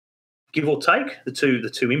tomorrow, give or take, the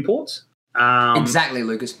two imports. Exactly,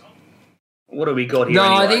 Lucas. What have we got here? No,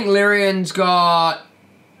 anyway? I think Lyrian's got...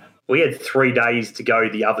 We had 3 days to go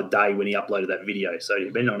the other day when he uploaded that video. So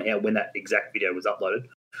depending on when that exact video was uploaded,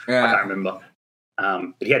 I can't remember.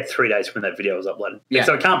 But he had 3 days when that video was uploaded. Yeah.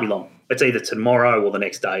 So it can't be long. It's either tomorrow or the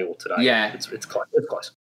next day or today. Yeah. It's close. It's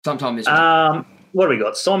close. Sometime this week. What have we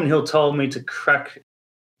got? Simon Hill told me to crack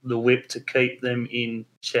the whip to keep them in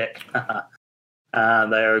check. They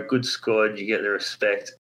are a good squad. You get the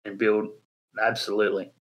respect and build.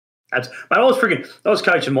 Absolutely. Mate, I was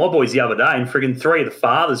coaching my boys the other day and friggin' 3 of the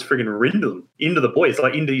fathers friggin' rinned them into the boys,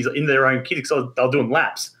 like into their own kids because they were doing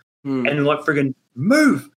laps. And like friggin'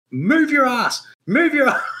 move your ass.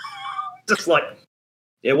 Just like,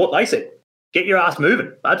 yeah, what they said. Get your ass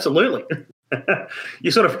moving. Absolutely.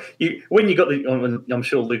 When you got I'm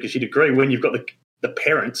sure, Lucas, you'd agree, when you've got the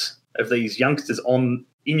parents of these youngsters in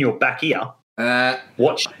your back ear,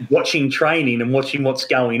 watching training and watching what's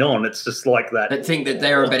going on. It's just like that. That think that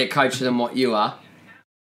they're a better coach than what you are.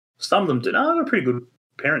 Some of them do. No, they're a pretty good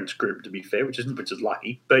parents group, to be fair, which is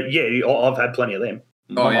lucky. But yeah, I've had plenty of them.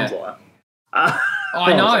 My mum's like that.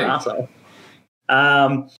 I know.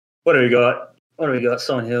 What do we got?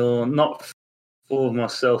 Simon Hill, not full of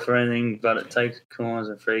myself or anything, but it takes corners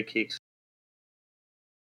and free kicks.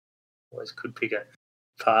 Always could pick a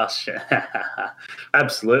pass.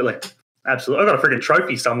 Absolutely. I've got a freaking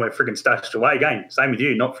trophy somewhere freaking stashed away. Again, same with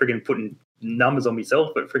you, not freaking putting numbers on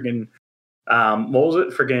myself, but freaking, what was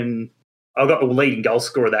it? Freaking, I got the leading goal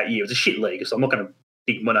scorer that year. It was a shit league, so I'm not going to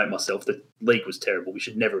big note myself. The league was terrible. We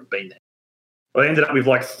should never have been there. I ended up with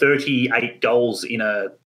like 38 goals in a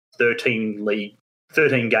 13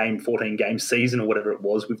 game, 14 game season or whatever it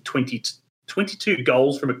was, with 22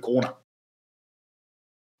 goals from a corner,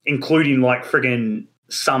 including like friggin'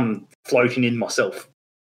 some floating in myself.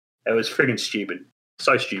 It was friggin' stupid.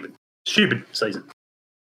 So stupid. Stupid season.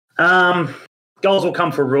 Goals will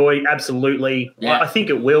come for Roy, absolutely. Yeah. I think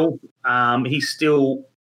it will. He's still,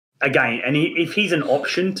 again, and if he's an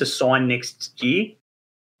option to sign next year,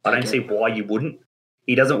 I don't see why you wouldn't.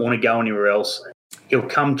 He doesn't want to go anywhere else. He'll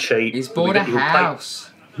come cheap. He's bought a house.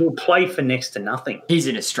 He'll play for next to nothing. He's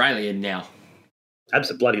an Australian now.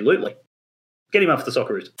 Absolutely. Get him off the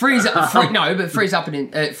Socceroos. Frees up an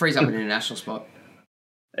international spot.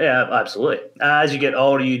 Yeah, absolutely. As you get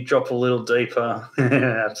older, you drop a little deeper.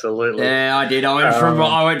 Absolutely. Yeah, I did. I went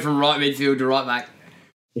from right midfield to right back.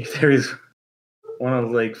 If there is one of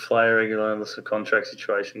the league player regardless of contract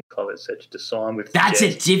situation, club etc. to sign with. That's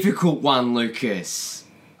a difficult one, Lucas.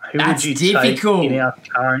 Who would you take in our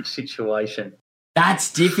current situation?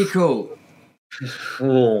 That's difficult.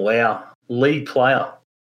 Oh wow, league player,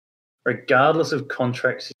 regardless of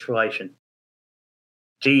contract situation.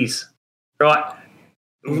 Jeez, right.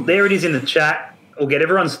 There it is in the chat. We'll get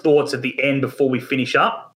everyone's thoughts at the end before we finish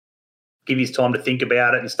up. Give you time to think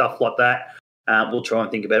about it and stuff like that. We'll try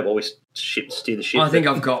and think about it while we steer the ship. I think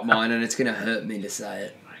I've got mine, and it's going to hurt me to say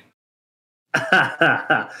it.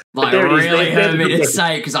 Like, it really hurt me to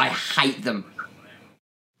say it because I hate them.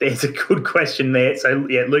 There's a good question there. So,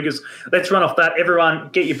 yeah, Lucas, let's run off that. Everyone,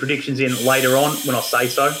 get your predictions in later on when I say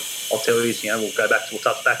so. I'll tell you, we'll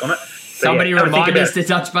touch back on it. Somebody remind us to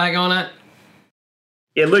touch back on it.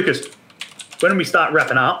 Yeah, Lucas, when we start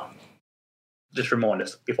wrapping up, just remind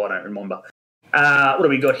us if I don't remember. What do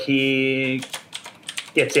we got here?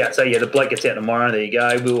 Gets out. So, yeah, the bloke gets out tomorrow. There you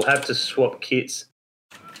go. We'll have to swap kits.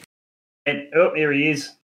 And, here he is.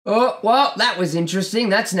 Oh, well, that was interesting.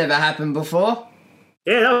 That's never happened before.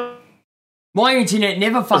 Yeah. My internet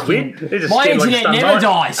never fucking... My internet never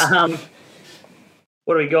dies.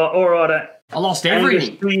 What do we got? All right. I lost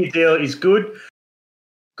everything. Angus deal is good.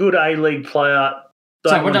 Good A-League player.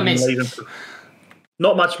 So, what did I miss?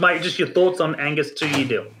 Not much, mate. Just your thoughts on Angus 2-year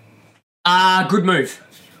deal. Good move.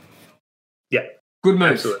 Yeah. Good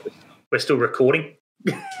move. Absolutely. We're still recording.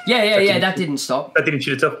 Yeah. That didn't stop. That didn't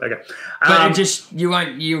shoot itself? Okay. But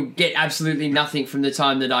you'll get absolutely nothing from the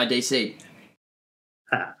time that I DC'd.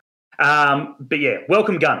 But yeah,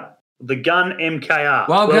 welcome Gun. The Gun MKR.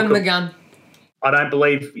 Welcome the Gun. I don't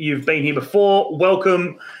believe you've been here before.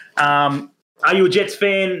 Welcome. Are you a Jets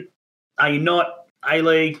fan? Are you not?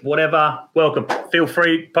 A-League, whatever. Welcome. Feel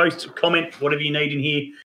free, post, comment, whatever you need in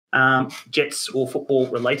here. Jets or football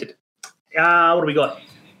related. What do we got?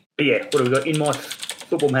 But yeah, what do we got? In my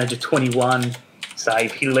Football Manager 21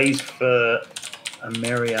 save, he leaves for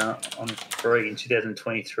Ameria on free in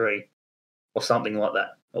 2023 or something like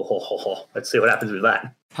that. Let's see what happens with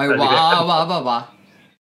that. Do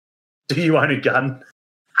you own a gun?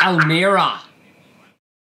 Almira.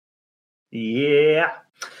 Yeah.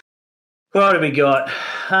 What have we got?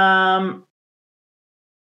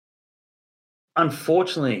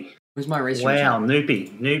 Unfortunately. Where's my research? Wow,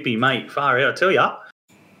 Noopy, mate, far out. I tell you,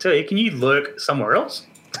 can you lurk somewhere else?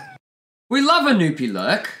 We love a Noopy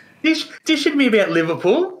lurk. This should be about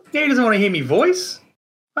Liverpool. He doesn't want to hear me voice.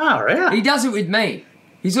 Far out. He does it with me.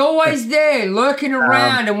 He's always there, lurking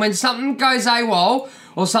around, and when something goes AWOL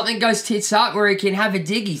or something goes tits up where he can have a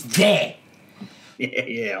dig, he's there.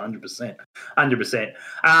 Yeah, 100%. 100%.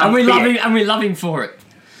 And we love him, and we love him for it.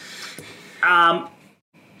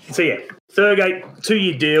 So yeah, Thurgate,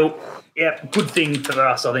 2-year deal. Yeah, good thing for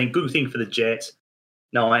us, I think. Good thing for the Jets.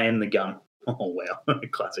 No, I am the Gun. Oh, wow.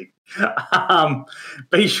 Classic.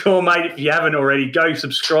 Be sure, mate, if you haven't already, go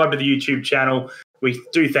subscribe to the YouTube channel. We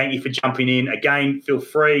do thank you for jumping in. Again, feel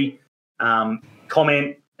free,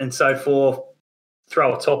 comment and so forth.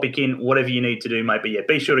 Throw a topic in, whatever you need to do, mate. But yeah,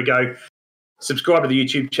 be sure to go Subscribe to the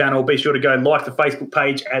YouTube channel. Be sure to go like the Facebook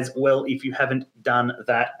page as well if you haven't done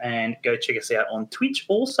that, and go check us out on Twitch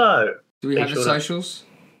also. Do we have the socials?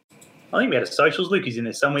 I think we had a socials. Lukey's in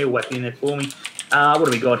there somewhere. Whack it in there for me. What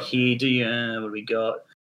do we got here? What do we got?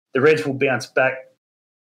 The Reds will bounce back.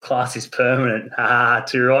 Class is permanent.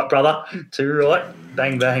 Too right, brother. Too right.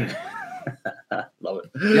 Bang, bang. Love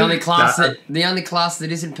it. The only class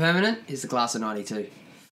that isn't permanent is the class of 92.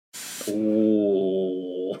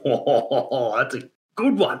 Oh, that's a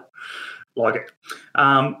good one. Like it.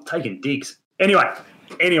 Taking digs.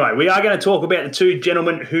 Anyway, we are going to talk about the two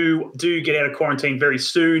gentlemen who do get out of quarantine very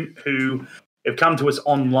soon, who have come to us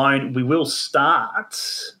on loan. We will start.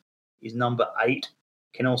 Is number 8.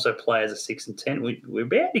 Can also play as a 6 and 10. We're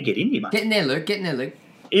about to get in here, mate. Getting there, Luke.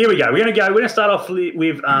 Here we go. We're going to start off with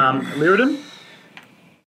Liridan.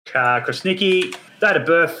 Krasnicki, date of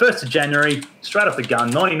birth, 1st of January, straight off the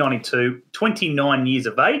gun, 1992, 29 years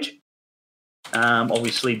of age.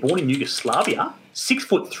 Obviously born in Yugoslavia,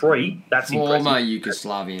 6'3". That's impressive. Former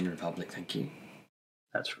Yugoslavian Republic, thank you.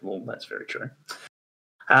 That's very true.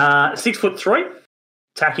 6'3",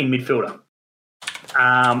 attacking midfielder.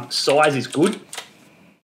 Size is good.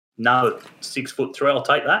 No, 6'3", I'll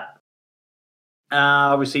take that.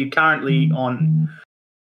 Obviously currently on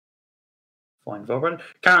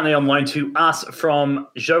loan to us from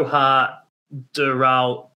Johor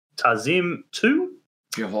Darul Tazim 2.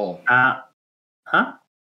 Johor.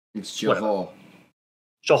 It's Johor.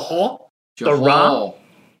 Johor? Johor.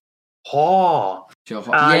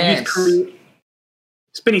 Yes.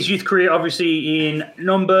 Spent his youth career, obviously, in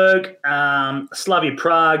Nuremberg, Slavia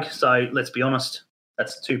Prague. So let's be honest,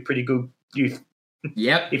 that's 2 pretty good youth.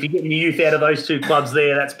 Yep. If you're getting your youth out of those 2 clubs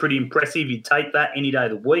there, that's pretty impressive. You'd take that any day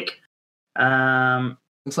of the week.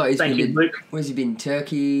 Looks like Luke. Where's he been?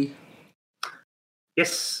 Turkey?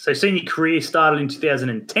 Yes. So senior career started in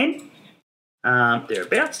 2010,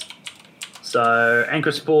 thereabouts. So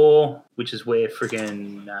Ankarspor, which is where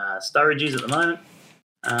friggin' Sturridge is at the moment.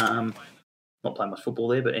 Not playing much football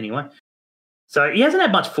there, but anyway. So he hasn't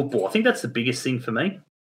had much football. I think that's the biggest thing for me.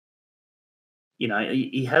 You know,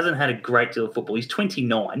 he hasn't had a great deal of football. He's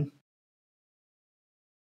 29,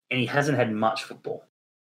 and he hasn't had much football.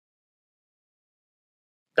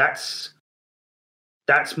 That's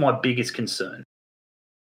my biggest concern.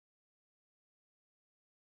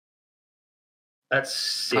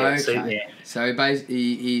 That's okay. See there. So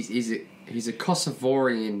basically, he's a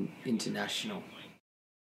Kosovarian international.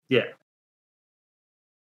 Yeah.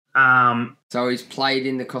 So he's played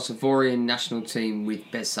in the Kosovarian national team with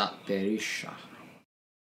Besat Berisha.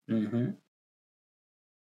 Mm-hmm.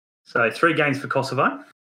 So 3 games for Kosovo.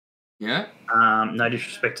 Yeah. No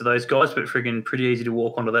disrespect to those guys, but friggin' pretty easy to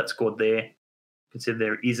walk onto that squad there. Consider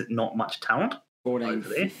there is not much talent 14, over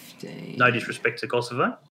there. 15. No disrespect to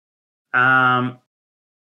Kosovo. 1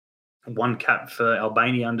 cap for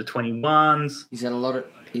Albania under 21s. He's had a lot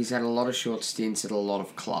of short stints at a lot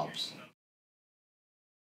of clubs.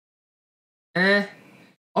 I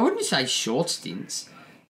wouldn't say short stints.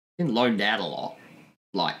 Been loaned out a lot.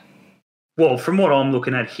 Well, from what I'm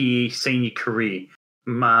looking at here, senior career,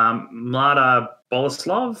 Mlada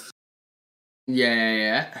Boleslav.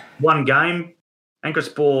 Yeah. 1 game.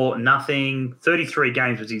 Ankarspor, nothing. 33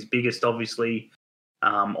 games was his biggest, obviously,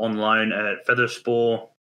 on loan at Featherspor.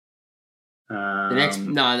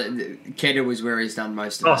 Kedah was where he's done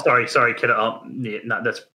most of it. Sorry, Kedah. Oh, yeah, no,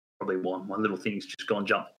 that's probably one. My little thing's just gone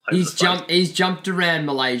jump. He's jumped around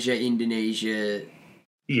Malaysia, Indonesia.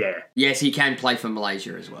 Yeah. Yes, he can play for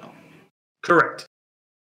Malaysia as well. Correct.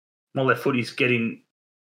 My left footy's getting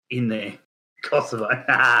in there. Kosovo.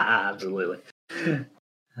 Absolutely.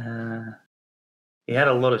 He had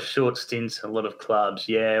a lot of short stints, a lot of clubs.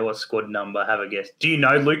 Yeah, what squad number? Have a guess. Do you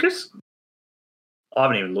know Lucas? I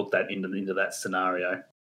haven't even looked into that scenario.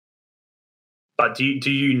 But do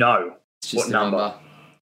you know what number?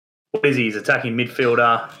 What is he? He's attacking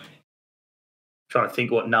midfielder. Trying to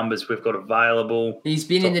think what numbers we've got available. He's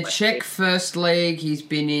been in the Czech First League. He's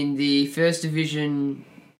been in the First Division,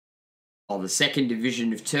 or the Second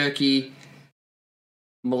Division of Turkey,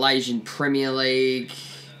 Malaysian Premier League,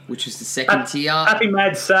 which is the second tier. Happy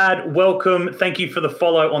Mad Sad, welcome. Thank you for the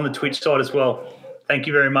follow on the Twitch side as well. Thank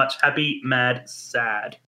you very much. Happy Mad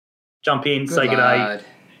Sad. Jump in, say good day.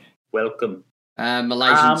 Welcome.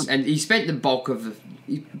 Malaysians, and he spent the bulk of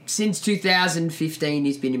since 2015.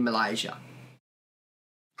 He's been in Malaysia.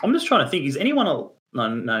 I'm just trying to think. Is anyone else? No.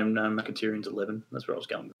 Mkhitaryan's 11. That's where I was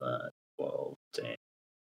going with that. 12, 10.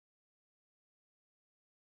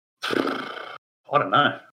 I don't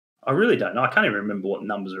know. I really don't know. I can't even remember what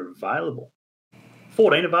numbers are available.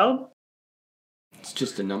 14 available? It's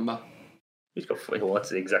just a number. He's got. Well,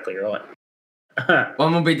 that's exactly right.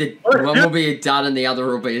 One will be a dud and the other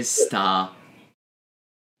will be a star.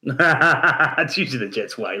 It's usually the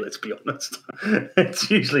Jets' way, let's be honest. It's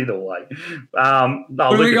usually the way.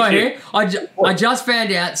 What do we got here? I just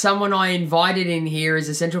found out someone I invited in here is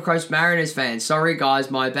a Central Coast Mariners fan. Sorry, guys,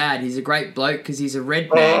 my bad. He's a great bloke because he's a red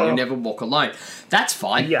man who never walk alone. That's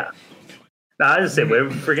fine. Yeah. No, as I said, we're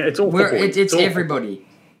friggin' it's all football. It's everybody.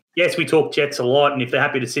 Yes, we talk Jets a lot, and if they're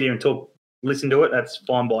happy to sit here and listen to it, that's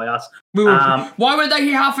fine by us. Why weren't they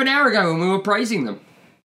here half an hour ago when we were praising them?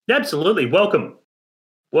 Absolutely. Welcome,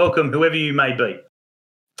 whoever you may be.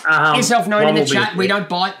 Yourself known in the chat. We don't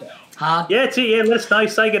bite hard. Yeah, it's it. Yeah, let us know.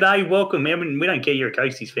 Say good day. Welcome. I mean, we don't care you're a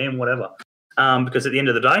Coasties fan, whatever. Because at the end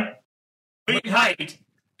of the day, we hate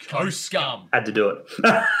Coast scum. Had to do it.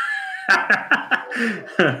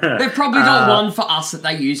 They've probably got one for us that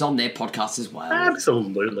they use on their podcast as well.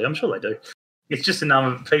 Absolutely. I'm sure they do. It's just a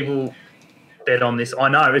number of people bet on this. I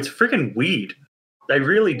know. It's freaking weird. They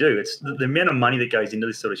really do. It's the amount of money that goes into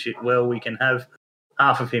this sort of shit. Well, we can have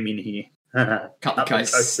half of him in here. Cut the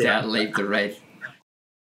coast out, leave the red.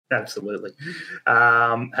 Absolutely.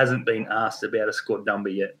 Hasn't been asked about a squad number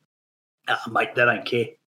yet. Mate, they don't care.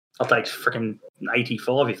 I'll take freaking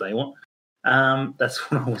 85 if they want.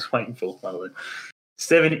 That's what I was waiting for.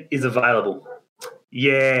 7 is available.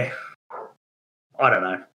 Yeah. I don't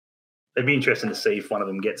know. It'd be interesting to see if one of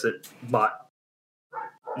them gets it. But,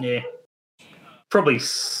 yeah. Probably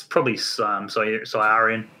Syrian,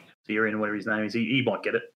 whatever his name is. He might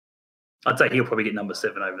get it. I'd say he'll probably get number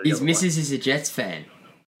 7 over the His missus is a Jets fan.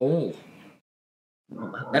 Oh.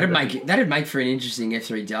 That'd make for an interesting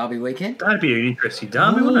F3 Derby weekend. That'd be an interesting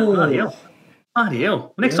derby, wouldn't it? Bloody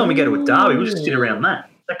hell. Next time we go to a derby, we'll just sit around that.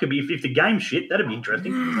 That could be if the game shit. That'd be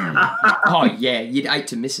interesting. Oh, yeah. You'd hate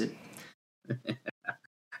to miss it.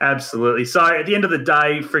 Absolutely. So at the end of the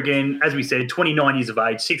day, friggin', as we said, 29 years of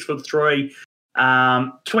age, 6'3".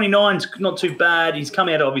 29's not too bad. He's come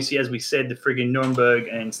out, obviously, as we said, the friggin' Nuremberg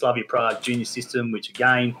and Slavia Prague junior system, which,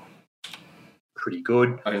 again, pretty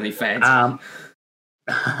good. Only fans.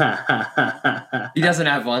 He doesn't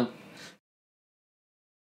have one.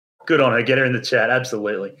 Good on her. Get her in the chat.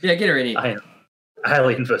 Absolutely. Yeah, get her in here.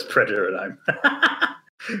 Alien vs Predator at home.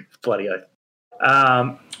 Bloody oath.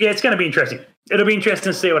 Yeah, it's going to be interesting. It'll be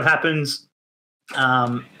interesting to see what happens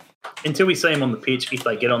until we see them on the pitch. If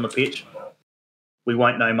they get on the pitch, we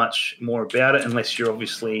won't know much more about it unless you're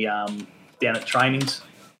obviously down at trainings.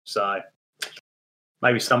 So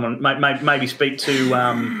maybe someone maybe speak to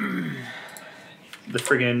the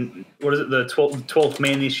friggin' what is it, the 12th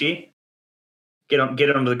man this year. Get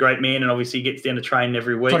onto the great man, and obviously he gets down to training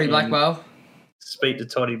every week. Toddy Blackwell. Speak to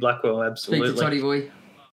Toddy Blackwell, absolutely. Speak to Toddy boy.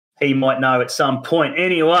 He might know at some point.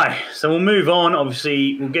 Anyway, so we'll move on.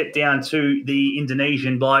 Obviously, we'll get down to the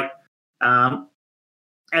Indonesian bloke.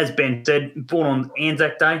 As Ben said, born on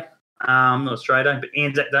Anzac Day. Not Australia Day, but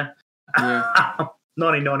Anzac Day. Yeah.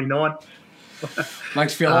 1999.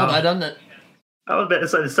 Makes you feel old, doesn't it? I was about to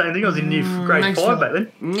say the same thing. I was in grade 5 back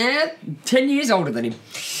then. Yeah, 10 years older than him.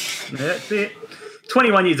 Yeah, that's it.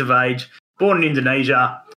 21 years of age, born in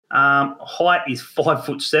Indonesia. Height is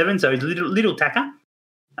 5'7", so he's a little tacker.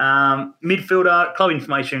 Midfielder, club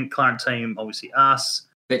information, current team, obviously us.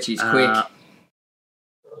 Bet he's quick.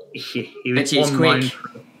 Yeah, he was quick.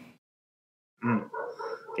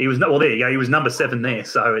 He was well. There you go. He was number 7 there.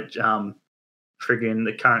 So it friggin'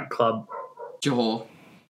 the current club. Johor.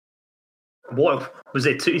 What was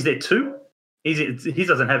there? 2? Is there 2? His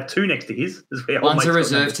doesn't have 2 next to his. One's a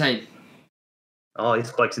reserve team. Oh,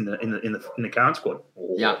 this bloke's in the current squad.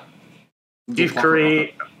 Oh. Yeah. His career.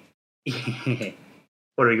 Yeah.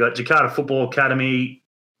 What do we got? Jakarta Football Academy,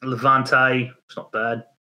 Levante. It's not bad.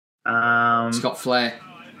 Scott Flair.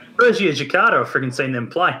 First year Jakarta, I've friggin' seen them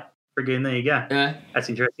play. Friggin' there you go. Yeah. That's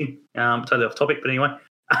interesting. Totally off topic, but anyway.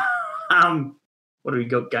 What do we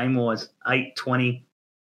got game wise? 8-20.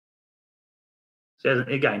 So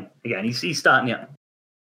again, he's starting out.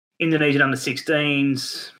 Indonesian under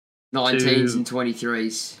 16s. 19s and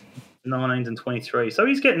 23s. 19s and 23. So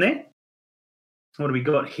he's getting there. What do we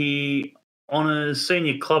got here? Honours,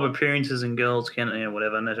 senior club appearances and girls count,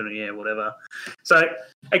 whatever. National, whatever. So,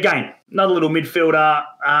 again, another little midfielder.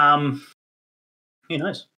 Who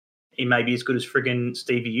knows? He may be as good as friggin'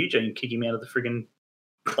 Stevie Eugene, kick him out of the friggin'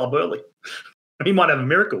 club early. He might have a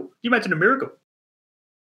miracle. Can you imagine a miracle?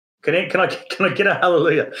 Can I get a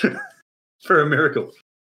hallelujah for a miracle?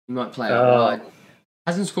 He might play out wide.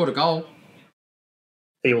 Hasn't scored a goal.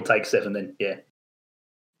 He will take 7 then, yeah.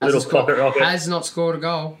 Has not scored a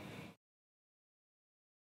goal.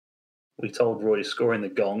 We told Roy to score in the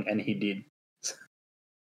gong, and he did.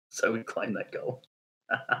 So we claimed that goal.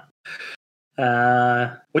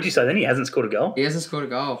 What'd you say then? He hasn't scored a goal? He hasn't scored a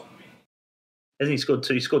goal. Hasn't he scored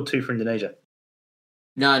 2? He scored 2 for Indonesia.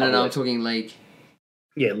 No, I'm talking league.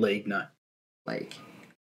 Yeah, league, no. League.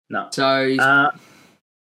 No. So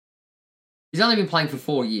he's only been playing for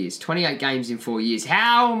 4 years. 28 games in 4 years.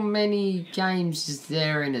 How many games is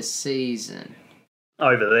there in a season?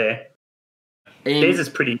 Over there. Theirs is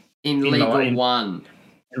pretty... In Liga 1.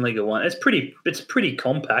 In Liga 1. It's pretty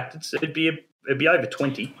compact. It'd be over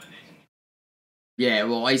 20. Yeah,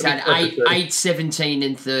 well, he's had 8, 17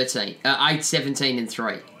 and 13. 8, 17 and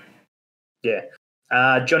 3. Yeah.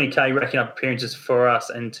 Johnny K racking up appearances for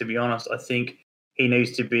us, and to be honest, I think he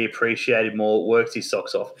needs to be appreciated more. Works his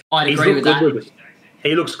socks off. I'd agree with that.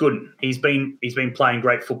 He looks good. He's been playing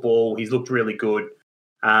great football. He's looked really good.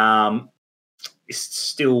 He's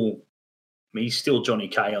still Johnny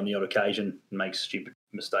K on the odd occasion, makes stupid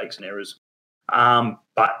mistakes and errors.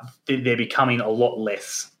 But they're becoming a lot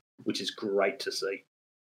less, which is great to see.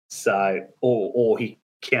 So, or he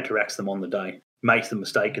counteracts them on the day, makes the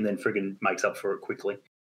mistake, and then friggin' makes up for it quickly.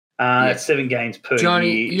 7 games per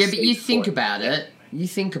Johnny, year. Yeah, but you think about it.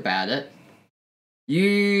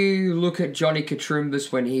 You look at Johnny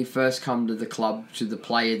Katrumbas when he first come to the club to the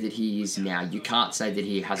player that he is now. You can't say that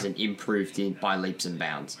he hasn't improved by leaps and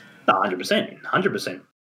bounds. No, 100%. 100%.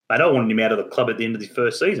 I don't want him out of the club at the end of his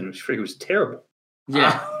first season, which was terrible.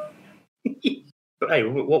 Yeah. But hey,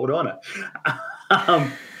 what would I know?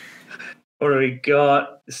 What have we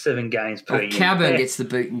got? 7 games per year. Cowburn gets the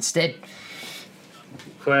boot instead.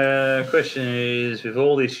 Question is, with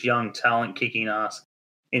all this young talent kicking ass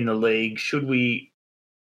in the league, should we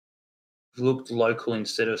look local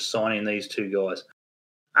instead of signing these 2 guys?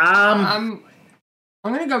 I'm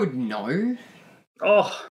going to go with no.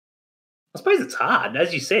 Oh, I suppose it's hard,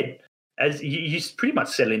 as you said. As you pretty much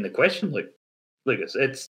settled in the question, Lucas.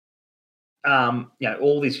 It's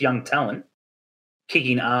all this young talent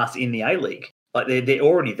kicking ass in the A-League. Like they're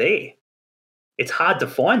already there. It's hard to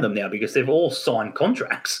find them now because they've all signed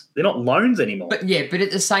contracts. They're not loans anymore. But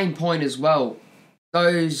at the same point as well,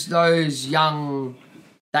 those young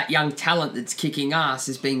talent that's kicking ass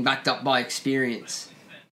is being backed up by experience.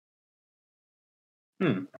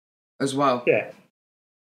 As well. Yeah.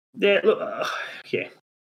 Yeah. Look. Yeah.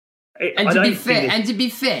 To be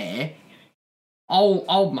fair,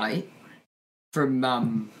 old mate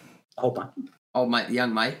from old mate, the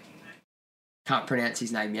young mate, can't pronounce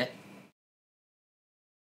his name yet.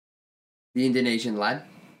 The Indonesian lad.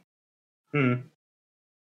 You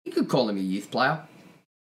could call him a youth player.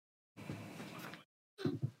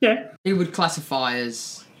 Yeah. He would classify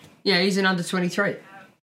as, he's an under 23.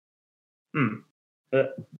 Yeah,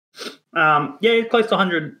 close to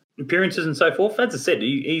 100 appearances and so forth. As I said,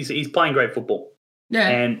 he's playing great football. Yeah.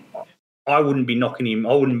 And I wouldn't be knocking him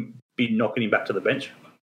back to the bench.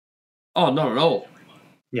 Oh, not at all.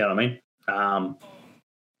 You know what I mean?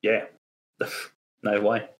 Yeah. No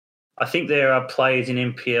way. I think there are players in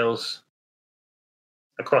NPLs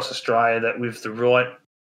across Australia that with the right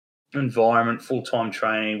environment, full-time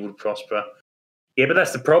training would prosper. Yeah, but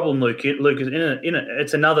that's the problem, Luke.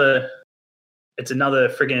 It's another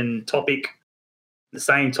friggin' topic, the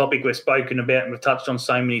same topic we've spoken about and we've touched on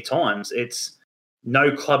so many times. It's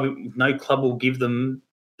no club will give them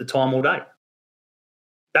the time all day.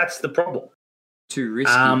 That's the problem. Too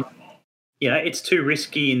risky. It's too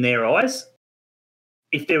risky in their eyes.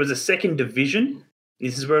 If there was a second division,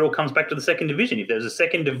 this is where it all comes back to the second division. If there was a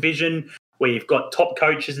second division where you've got top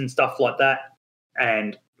coaches and stuff like that,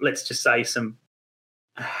 and let's just say some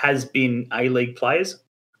has-been A-League players,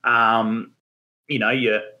 your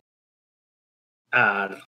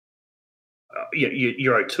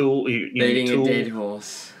O'Toole, beating a dead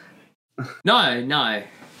horse. No.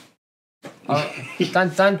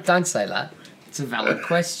 Don't say that. It's a valid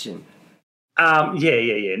question.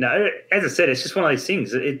 Yeah. No, as I said, it's just one of those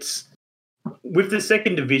things. It's with the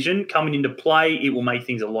second division coming into play, it will make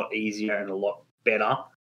things a lot easier and a lot better,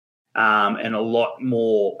 and a lot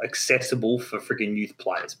more accessible for freaking youth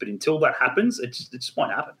players. But until that happens, it just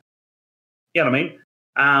won't happen. You know what I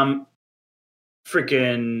mean?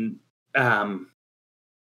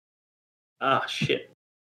 Shit.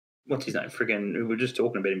 What's his name? We were just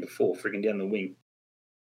talking about him before. Down the wing.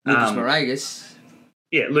 Lucas Moragas.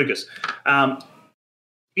 Yeah, Lucas. One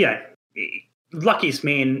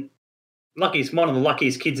of the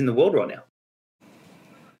luckiest kids in the world right now.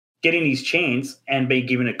 Getting his chance and being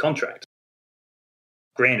given a contract.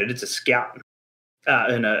 Granted, it's a scout,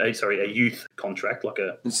 a youth contract,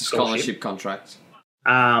 it's a scholarship contract.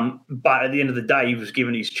 But at the end of the day, he was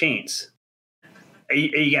given his chance. Are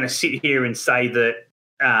you going to sit here and say that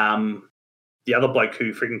the other bloke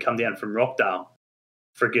who freaking come down from Rockdale,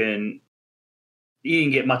 freaking he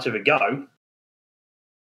didn't get much of a go,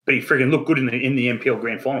 but he friggin' looked good in the NPL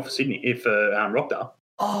Grand Final for Sydney, for Rockdale.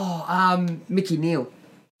 Oh, Mickey Neal.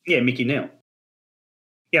 Yeah, Mickey Neal.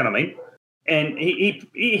 You know what I mean? And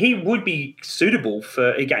he would be suitable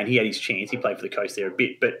for, again, he had his chance. He played for the Coast there a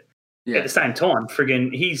bit, but at the same time,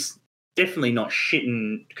 friggin' he's definitely not shit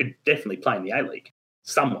and could definitely play in the A-League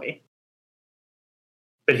somewhere.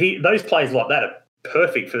 But those players like that are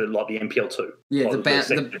perfect for like the NPL2. Yeah, like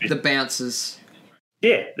the bouncers.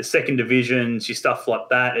 Yeah, the second divisions, your stuff like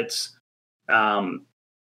that. It's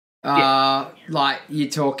like you're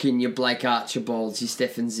talking your Blake Archibalds, your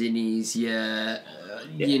Stefan Zinnies,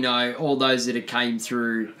 you know, all those that have came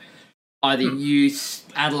through either youth,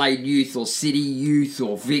 Adelaide youth, or City youth,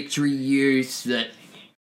 or Victory youth that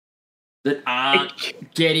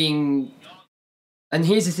aren't getting. And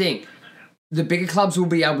here's the thing. The bigger clubs will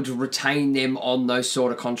be able to retain them on those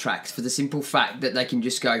sort of contracts for the simple fact that they can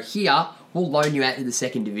just go, here, we'll loan you out to the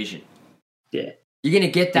second division. Yeah. You're going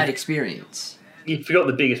to get that experience. You forgot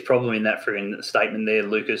the biggest problem in that statement there,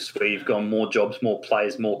 Lucas, where you've gone more jobs, more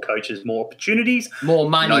players, more coaches, more opportunities. More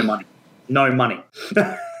money. No money. No money.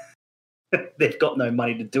 They've got no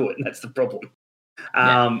money to do it, and that's the problem.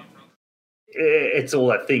 It's all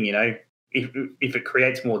that thing, you know. If it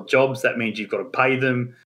creates more jobs, that means you've got to pay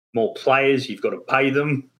them. More players, you've got to pay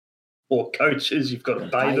them. More coaches, you've got to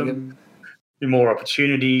pay them. More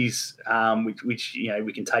opportunities, which you know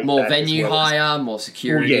we can take. More venue hire, more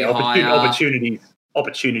security hire.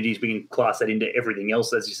 Opportunities. We can class that into everything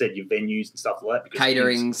else, as you said, your venues and stuff like that.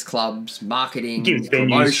 Caterings, clubs, marketing,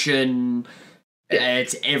 promotion.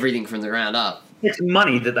 It's everything from the ground up. It's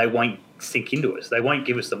money that they won't sink into us. They won't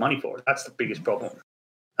give us the money for it. That's the biggest problem.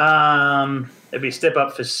 It'd be a step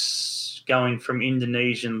up for going from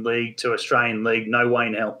Indonesian League to Australian League. No way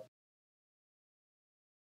in hell.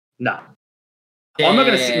 No. Yeah. I'm not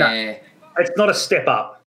going to say no. It's not a step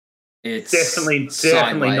up. It's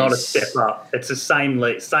definitely not a step up. It's the same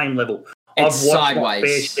level. It's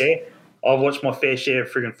sideways. I've watched my fair share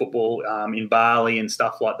of friggin' football in Bali and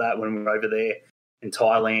stuff like that when we were over there in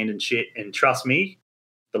Thailand and shit. And trust me,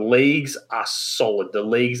 the leagues are solid. The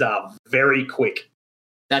leagues are very quick.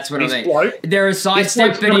 That's what I mean. They're a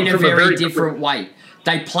sidestep, but in a very different way.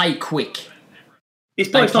 They play quick. They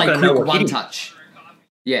play quick one touch.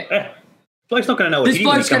 Yeah. Bloke's not going to know what this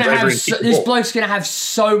bloke's going to have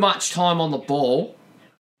so much time on the ball.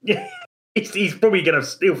 Yeah, he's probably going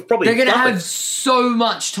to. They're going to have so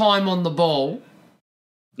much time on the ball.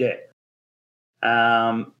 Yeah.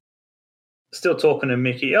 Still talking to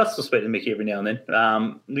Mickey. I'll still speak to Mickey every now and then.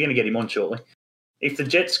 We're going to get him on shortly. If the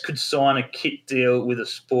Jets could sign a kit deal with a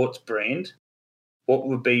sports brand, what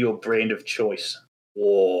would be your brand of choice?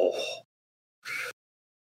 Whoa.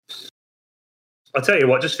 I'll tell you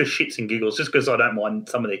what, just for shits and giggles, just because I don't mind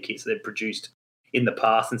some of their kits they've produced in the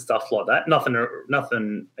past and stuff like that.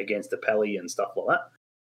 Nothing against the Pelly and stuff like that.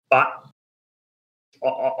 But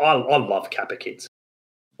I love Kappa kits.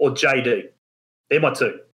 Or JD. They're my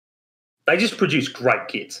two. They just produce great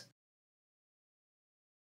kits.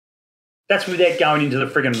 That's without going into the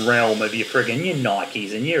friggin' realm of your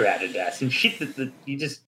Nikes and your Adidas and shit that you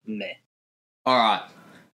just, meh. All right.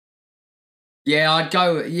 Yeah, I'd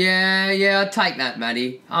go. Yeah, I'd take that,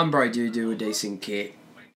 Matty. Umbro do a decent kit.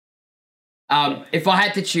 If I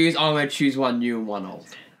had to choose, I'm going to choose one new and one old.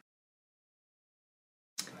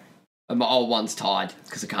 And my old one's tied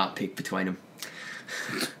because I can't pick between them.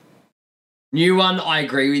 New one, I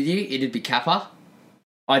agree with you. It'd be Kappa.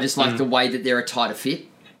 I just like the way that they're a tighter fit.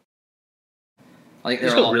 I think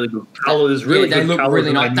they're got really good colours. Really, they good look colours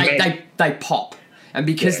really nice. They pop, and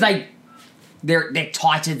because they're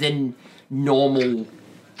tighter than normal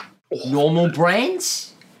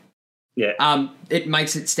brands. Yeah. It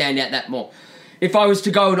makes it stand out that more. If I was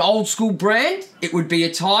to go an old school brand, it would be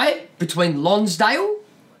a tie between Lonsdale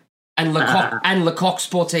and Lecoq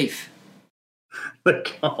Sportif.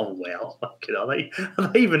 Oh wow! Are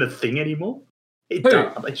they even a thing anymore? Who?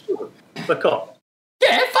 Are they sure? Lecoq.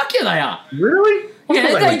 Yeah, fuck yeah, they are. Really?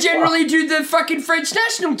 Yeah, they generally do the fucking French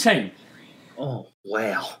national team. Oh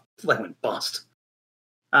wow! They went bust.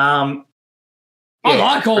 I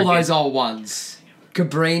like all those old ones.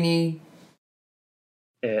 Cabrini.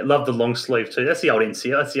 Yeah, love the long sleeve too. That's the old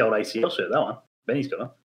NCL. That's the old ACL shirt. That one. Benny's got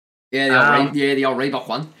one. Yeah, the old Reebok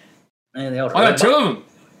one. Yeah, the old. I got two of them.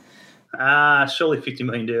 Surely $50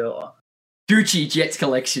 million. Gucci Jets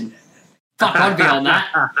collection. Fuck, I'd be on that.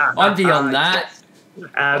 I'd be on that.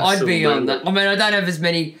 Absolutely. I'd be on that. I mean, I don't have as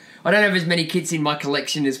many kits in my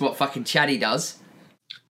collection as what fucking Chatty does.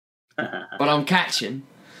 But I'm catching.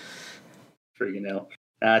 Freaking hell.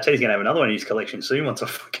 Teddy's going to have another one in his collection soon once I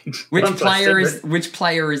fucking... Which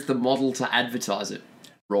player is the model to advertise it?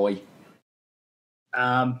 Roy.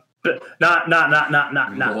 But nah.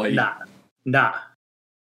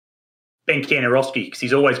 Ben Kanarowski, because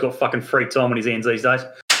he's always got fucking free time on his hands these days.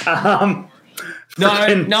 No,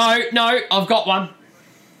 I've got one.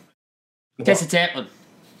 What? Tessa Tamplin.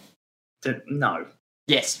 No.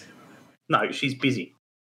 Yes. No, she's busy.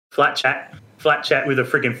 Flat chat with a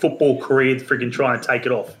freaking football career, freaking trying to take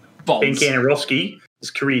it off. Balls. Ben Kanarowski,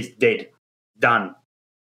 his career's dead. Done.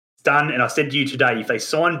 It's done. And I said to you today, if they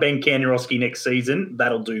sign Ben Kanarowski next season,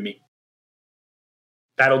 that'll do me.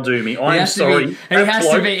 That'll do me. I'm sorry.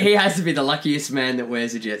 He has to be the luckiest man that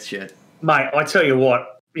wears a Jets shirt. Mate, I tell you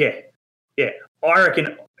what, yeah. I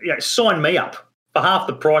reckon, sign me up for half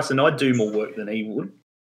the price and I'd do more work than he would.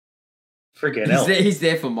 Freaking hell. He's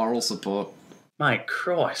there for moral support. Mate,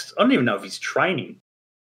 Christ. I don't even know if he's training.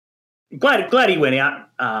 Glad he went out.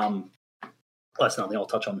 That's nothing I'll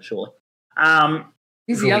touch on shortly.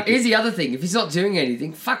 Here's the other thing. If he's not doing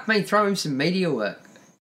anything, fuck me, throw him some media work.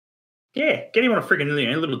 Yeah, get him on a freaking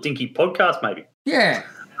little dinky podcast maybe. Yeah.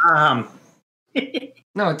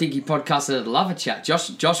 No, a dinky podcast that'd love a chat.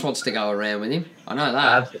 Josh wants to go around with him. I know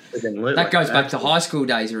that. Absolutely. That goes back to high school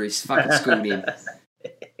days where he's fucking schooled him.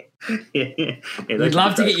 Yeah, we'd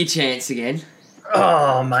love to get your chance again.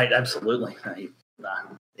 Oh, mate, absolutely.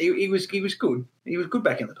 He was good. He was good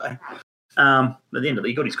back in the day. At the end of it,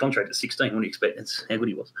 he got his contract at 16. What do you expect? That's how good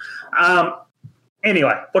he was.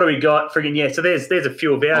 Anyway, what do we got? Friggin' yeah. So there's a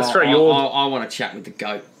few of ours. I want to chat with the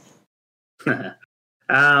goat.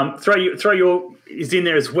 Throw your is in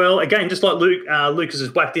there as well. Again, just like Lucas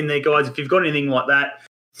has whacked in there, guys. If you've got anything like that,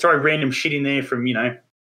 throw random shit in there from your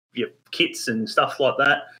kits and stuff like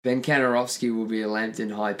that. Ben Kanarowski will be a Lambton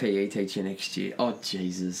High PE teacher next year. Oh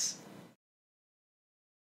Jesus!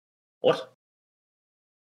 What?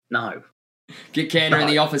 No. Get Canner in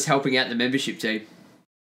the office helping out the membership team.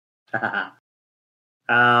 Matt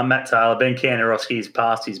Taylor, Ben Kanarowski is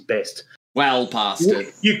past his best. Well past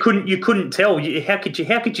it. You couldn't tell. How could you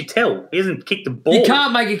tell? He hasn't kicked the ball. You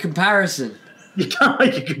can't make a comparison. You can't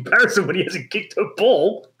make a comparison when he hasn't kicked a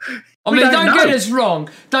ball. I mean, don't get us wrong.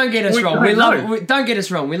 Don't get us wrong. Don't get us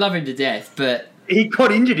wrong. We love him to death, but he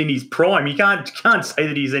got injured in his prime. You can't say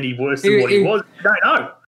that he's any worse than what he was. You don't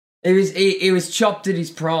know. He was chopped at his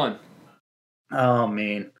prime. Oh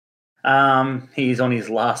man. He's on his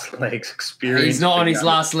last legs experience. He's not on his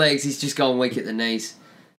last legs. He's just gone weak at the knees.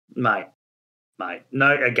 Mate.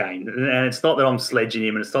 No, again, and it's not that I'm sledging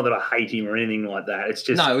him and it's not that I hate him or anything like that. It's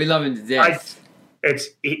just... No, we love him to death.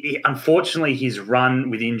 Unfortunately, his run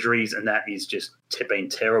with injuries and that is just been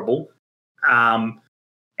terrible.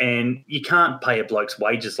 And you can't pay a bloke's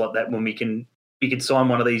wages like that when we can sign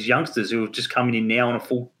one of these youngsters who are just coming in now on a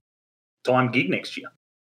full-time gig next year.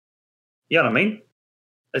 You know what I mean?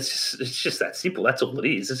 It's just that simple. That's all it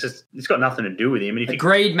is. It's got nothing to do with him. And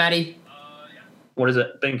Agreed, Matty. What is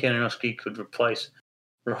it? Ben Kanarowski could replace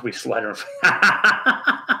Robbie Slater.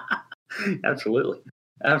 Absolutely.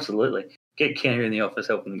 Get Kenny in the office,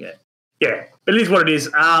 help him get. Yeah, but it is what it is.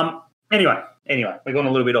 Anyway, we're going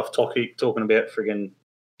a little bit off topic talking about friggin'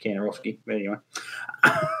 Kanarowski. Anyway.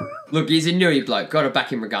 Look, he's a newy bloke. Got to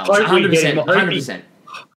back him regardless. 100%.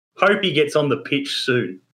 Hope he gets on the pitch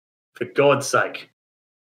soon. For God's sake.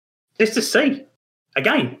 Just to see.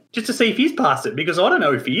 Again, just to see if he's past it, because I don't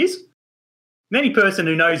know if he is. The only person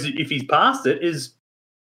who knows if he's past it is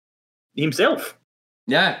himself.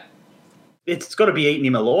 Yeah. It's got to be eating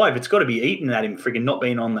him alive. It's got to be eating at him friggin' not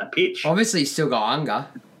being on that pitch. Obviously, he's still got hunger.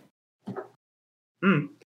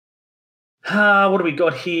 What do we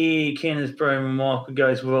got here? Kenneth Brown Michael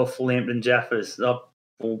goes well for Lambton Jaffers. I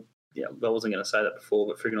wasn't going to say that before,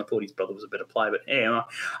 but friggin' I thought his brother was a better player. But anyway,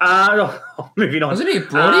 moving on. Wasn't he a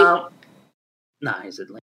Brody? No, he's at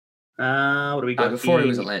Lambton. What do we got before here? He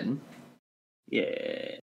was at Lambton.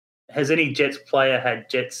 Yeah. Has any Jets player had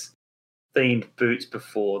Jets-themed boots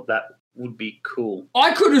before? That would be cool.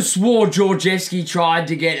 I could have swore Georgievski tried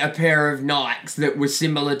to get a pair of Nikes that were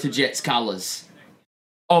similar to Jets colours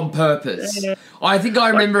on purpose. Yeah. I think I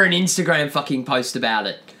remember an Instagram fucking post about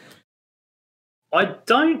it. I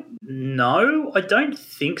don't know. I don't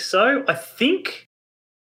think so. I think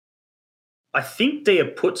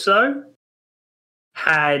Diapuzzo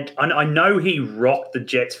had... I know he rocked the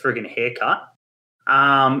Jets friggin' haircut.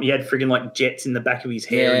 He had friggin' like jets in the back of his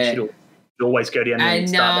hair and shit. He'd always go down there and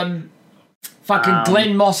start fucking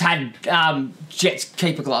Glenn Moss had Jets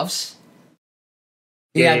keeper gloves.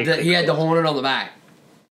 He had the Hornet on the back.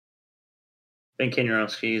 Ben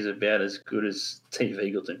Kanarowski is about as good as Steve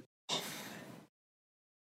Eagleton.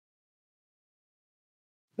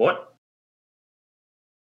 What?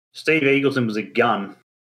 Steve Eagleton was a gun.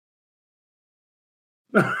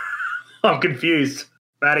 I'm confused,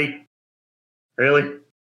 Matty. Really?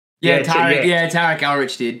 Yeah, Tarek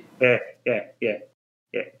Ulrich did. Yeah.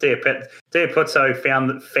 Diapuzzo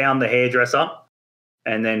found the hairdresser,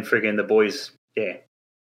 and then friggin' the boys,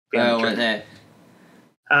 Went there.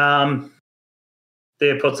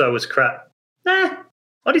 Diapuzzo was crap. Nah,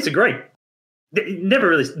 I disagree. Never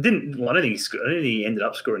really didn't. Well, I don't think he ended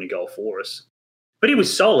up scoring a goal for us, but he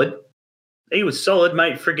was solid. He was solid,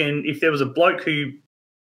 mate. Friggin', if there was a bloke who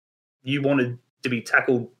you wanted to be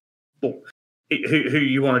tackled, well, who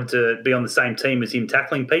you wanted to be on the same team as him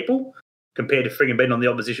tackling people, compared to friggin' being on the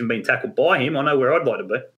opposition being tackled by him, I know where I'd like to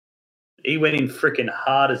be. He went in friggin'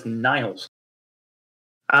 hard as nails.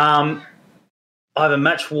 I have a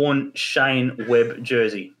match-worn Shane Webb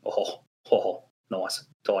jersey. Oh, nice,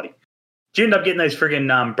 tidy. Did you end up getting those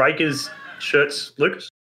friggin' Breakers shirts, Lucas?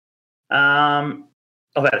 I've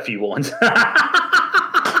had a few wines.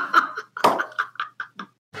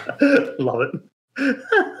 Love it.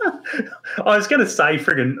 I was going to say,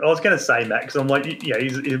 Matt, because I'm like,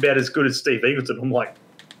 he's about as good as Steve Eagleton. I'm like,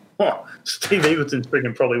 Steve Eagleton's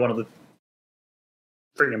friggin' probably one of the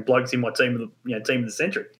friggin' blokes in my team of the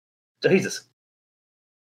century. Jesus.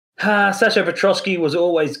 Sasha Petrosky was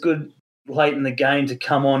always good late in the game to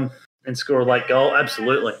come on and score a late goal.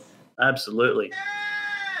 Absolutely.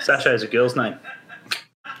 Sasha is a girl's name.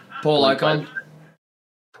 Paul Ocon.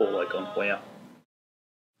 Wow.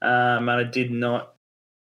 And I did not.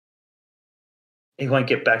 He won't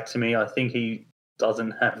get back to me. I think he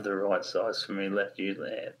doesn't have the right size for me. Left you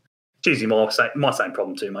there. Geez, my same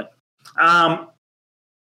problem too, mate.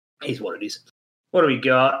 Here's what it is. What do we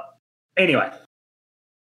got? Anyway.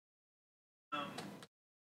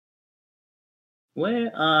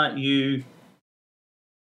 Where are you?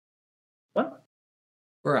 What?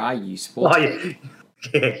 Where are you, sports? Oh,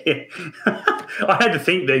 yeah. I had to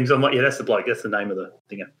think things. I'm like, that's the bloke. That's the name of the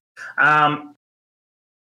thing.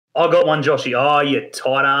 I got one, Joshy. Oh, you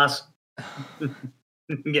tight ass.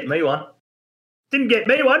 Didn't get me one.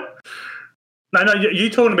 No, you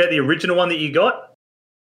talking about the original one that you got?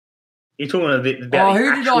 You're talking about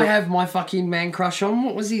who did I have my fucking man crush on?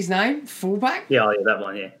 What was his name? Fullback? Yeah, that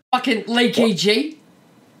one, yeah. Fucking Leaky G.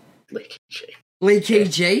 Leaky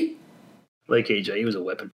G. He was a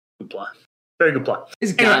weapon. Good player. Very good player.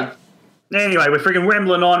 He's a gun. Anyway, we're friggin'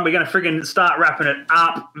 rambling on. We're going to friggin' start wrapping it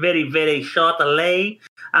up very, very shortly.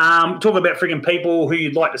 Talk about friggin' people who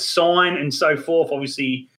you'd like to sign and so forth.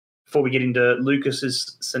 Obviously, before we get into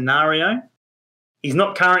Lucas's scenario, he's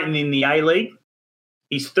not currently in the A-League.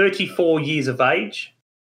 He's 34 years of age.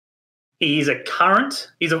 He is a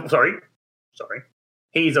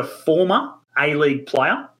former A-League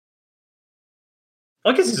player.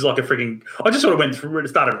 I guess this is like a friggin'... I just sort of went through and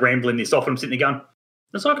started rambling this off and I'm sitting there going,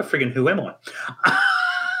 it's like a friggin' who am I?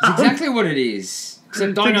 It's exactly what it is.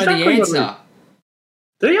 Except I don't know the answer.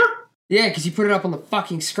 Do you? Yeah, because you put it up on the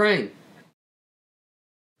fucking screen.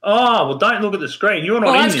 Oh, well, don't look at the screen. You're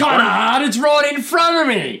not in that's kind of hard. It's right in front of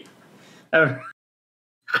me. Hey,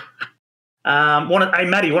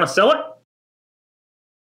 Matty, you want to sell it?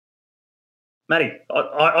 Matty,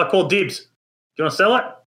 I call dibs. Do you want to sell it?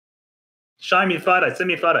 Show me a photo. Send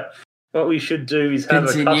me a photo. What we should do is have a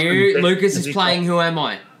custom... Lucas is playing Who Am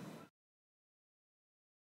I?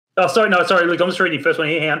 Oh, sorry, Luke. I'm just reading your first one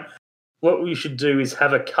here. Hang on. What we should do is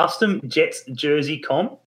have a custom Jets jersey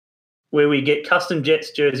comp where we get custom Jets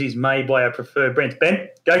jerseys made by our preferred brands. Ben,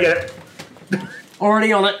 go get it.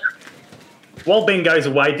 Already on it. While Ben goes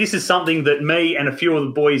away, this is something that me and a few of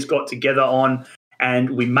the boys got together on and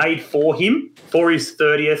we made for him for his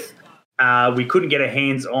 30th. We couldn't get our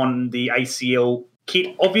hands on the ACL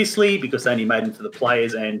kit, obviously, because they only made them for the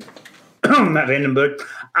players and Matt Vandenberg.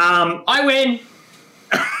 I win.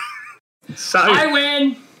 I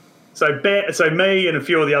win. So me and a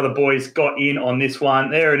few of the other boys got in on this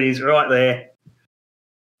one. There it is, right there.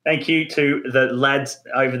 Thank you to the lads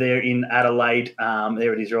over there in Adelaide.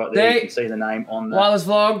 There it is, right there. You can see the name on the Wireless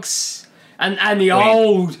Vlogs and the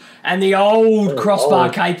old Crossbar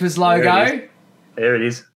Capers logo. There it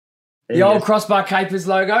is. The old Crossbar Capers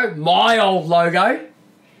logo, my old logo.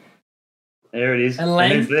 There it is. And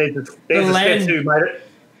Len. There's the Len who made it.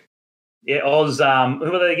 Yeah, Oz. Who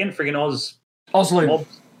are they again? Friggin' Oz. Osloom.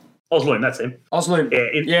 Osloom, that's him. Osloom.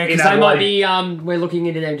 Yeah, because they might be. We're looking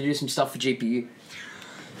into them to do some stuff for GPU.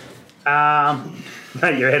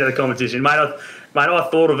 Mate, you're ahead of the competition, mate. I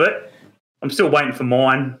thought of it. I'm still waiting for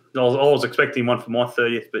mine. I was expecting one for my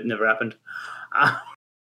 30th, but it never happened.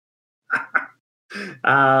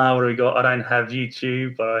 What do we got? I don't have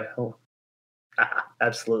YouTube, but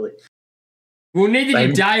absolutely. Well, neither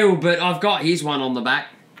did Dale, but I've got his one on the back.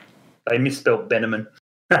 They misspelled Benjamin.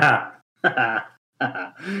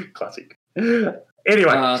 Classic. Anyway,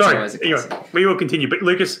 sorry. Anyway, we will continue. But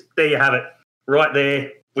Lucas, there you have it. Right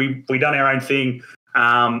there. We done our own thing.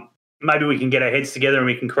 Maybe we can get our heads together and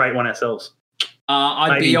we can create one ourselves.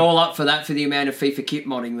 I'd be all up for that for the amount of FIFA kit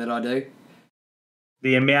modding that I do.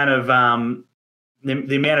 The amount of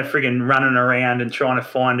the amount of friggin' running around and trying to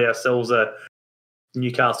find ourselves a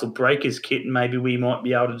Newcastle Breakers kit, and maybe we might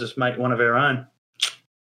be able to just make one of our own.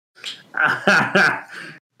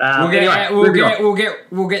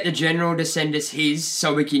 We'll get the general to send us his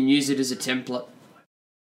so we can use it as a template.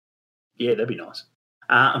 Yeah, that'd be nice.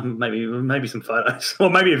 Maybe some photos, or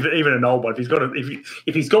maybe even an old one.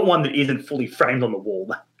 If he's got one that isn't fully framed on the wall,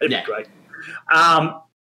 that'd be great.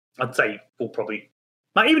 I'd say we'll probably,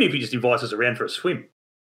 even if he just invites us around for a swim,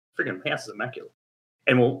 friggin' house is immaculate,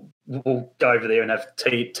 and we'll go over there and have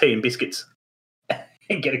tea and biscuits,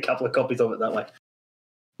 and get a couple of copies of it that way.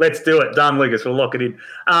 Let's do it. Done, Lucas. We'll lock it in.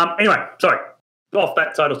 Anyway, sorry. Off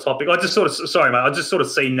that total topic. I just sort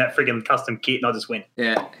of seen that friggin' custom kit and I just went,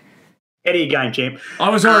 yeah. Out of your game, champ. I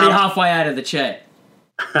was already halfway out of the chat.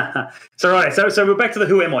 So we're back to the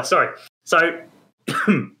who am I? Sorry. So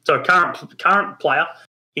current player,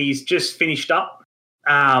 he's just finished up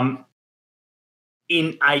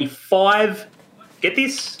in a 5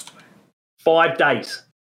 days.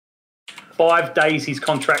 5 days his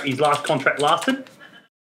last contract lasted.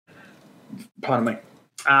 Pardon me.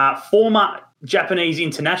 Former Japanese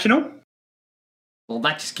international. Well,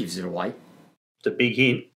 that just gives it away. It's a big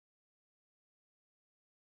hint.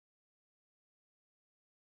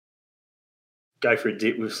 Go for a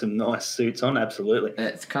dip with some nice suits on, absolutely.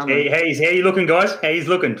 It's coming. How you looking, guys? How you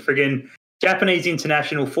looking? Friggin' Japanese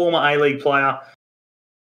international, former A-League player.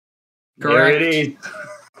 Correct.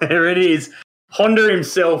 There it is. Honda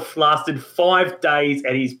himself lasted 5 days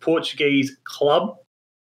at his Portuguese club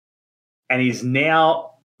and is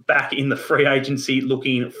now back in the free agency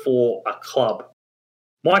looking for a club.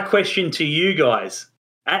 My question to you guys,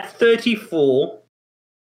 at 34,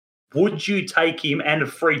 would you take him and a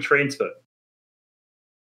free transfer?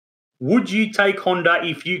 Would you take Honda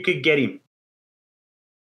if you could get him?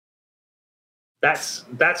 That's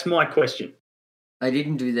my question. They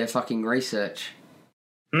didn't do their fucking research.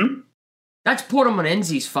 That's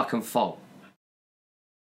Portimonense's fucking fault.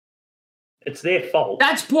 It's their fault.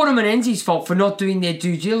 That's Portimonense's fault for not doing their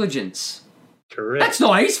due diligence. Correct. That's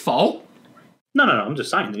not his fault. No. I'm just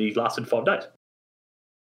saying that he lasted 5 days.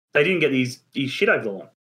 They didn't get his shit over the line.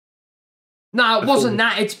 No, it wasn't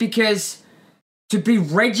that. It's because to be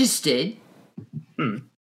registered, to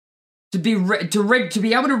be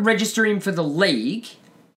able to register him for the league,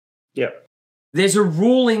 there's a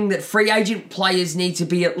ruling that free agent players need to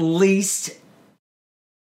be at least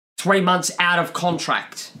 3 months out of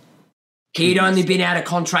contract. He'd only been out of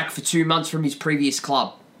contract for 2 months from his previous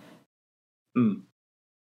club.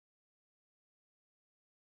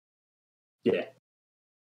 Yeah.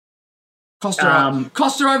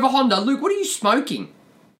 Costa over Honda. Luke, what are you smoking?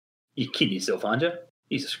 You're kidding yourself, aren't you?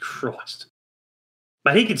 Jesus Christ.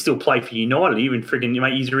 But he could still play for United. Even friggin',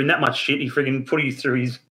 mate, he's in that much shit. He friggin' put you through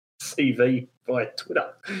his CV via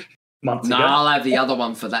Twitter months ago. No, I'll have the other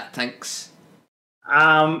one for that, thanks.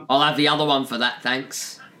 I'll have the other one for that,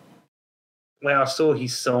 thanks. Well, I saw he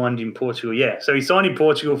signed in Portugal. Yeah, so he signed in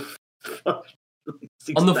Portugal on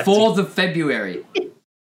the 4th of February.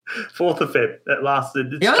 4th of Feb. That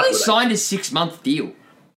lasted. He only signed a 6-month deal.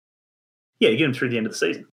 Yeah, you get him through the end of the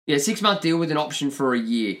season. Yeah, 6-month deal with an option for a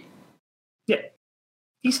year. Yeah.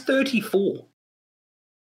 He's 34.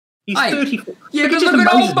 He's 34. Yeah,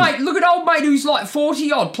 but look at old mate who's like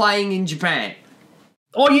 40-odd playing in Japan.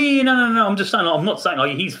 Oh, yeah, no. I'm just saying, I'm not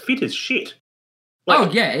saying, he's fit as shit.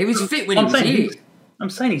 He was fit when he was here. I'm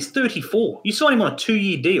saying he's 34. You signed him on a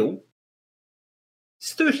 2-year deal.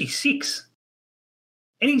 He's 36.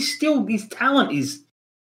 And his talent is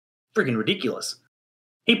friggin' ridiculous.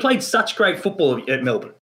 He played such great football at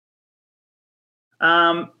Melbourne.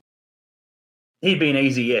 He'd be an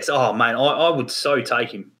easy yes. Oh, mate, I would so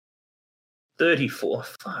take him. 34,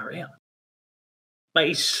 far out. Mate,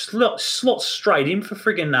 he slots straight in for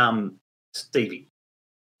friggin' Stevie.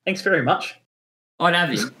 Thanks very much. I'd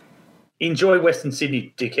have him. Enjoy Western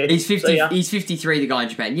Sydney, dickhead. He's 53, the guy in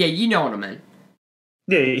Japan. Yeah, you know what I mean.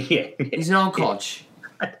 Yeah. He's an old codge.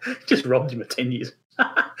 Just robbed him of 10 years.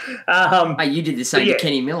 Hey, you did the same to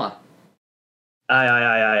Kenny Miller.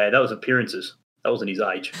 That was appearances. That wasn't his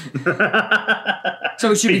age. So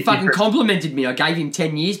he should be fucking complimented me. I gave him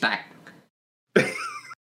 10 years back.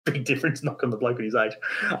 Big difference, knock on the bloke at his age.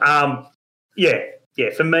 Yeah.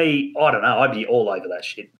 For me, I don't know. I'd be all over that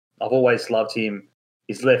shit. I've always loved him.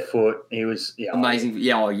 His left foot, he was amazing.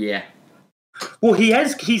 Yeah, oh yeah. Well,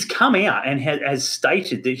 he's come out and has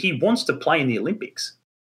stated that he wants to play in the Olympics.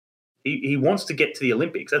 He wants to get to the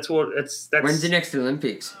Olympics. That's When's the next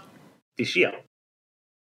Olympics? This year.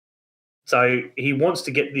 So he wants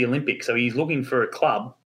to get to the Olympics. So he's looking for a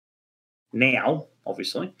club now,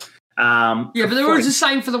 obviously. Yeah, but it was the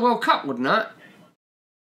same for the World Cup, wouldn't it?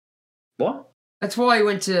 What? That's why he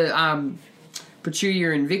went to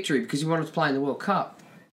Pachulia in Victory, because he wanted to play in the World Cup.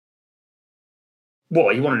 Well,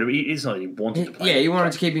 he wanted to. It's not. He wanted to play. Yeah, he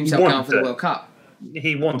wanted to keep himself going for the World Cup.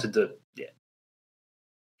 He wanted to. Yeah.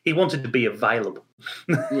 He wanted to be available.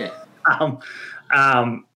 Yeah.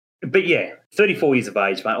 But yeah, 34 years of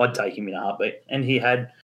age, mate. I'd take him in a heartbeat. And he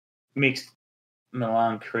had mixed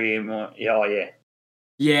Milan career. Oh yeah.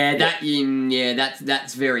 Yeah,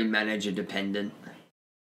 that's very manager dependent.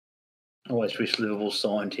 I always wish Liverpool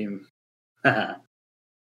signed him.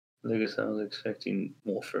 Lucas, I was expecting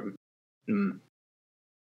more from him.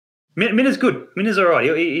 Mina's good. Mina's all right.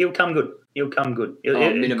 He'll come good. He'll come good.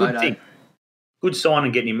 Good thing. Good sign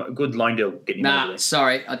and getting him. Good line deal getting him. Nah,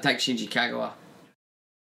 sorry. I'd take Shinji Kagawa.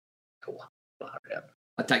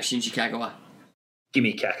 I'd take Shinji Kagawa. Give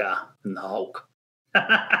me Kaka and the Hulk.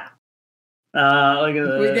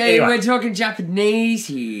 Anyway. We're talking Japanese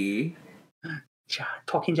here.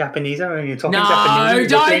 Talking Japanese? Japanese. No,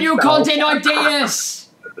 don't your content ideas.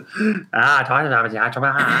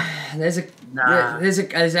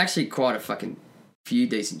 There's actually quite a fucking few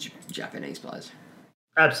decent Japanese players.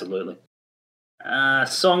 Absolutely.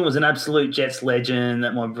 Song was an absolute Jets legend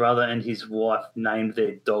that my brother and his wife named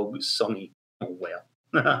their dog Songy. Oh, wow.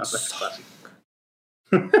 That's classic.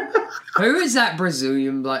 Who is that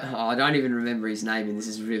Brazilian bloke? Oh, I don't even remember his name, and this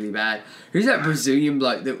is really bad. Who's that Brazilian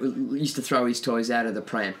bloke that used to throw his toys out of the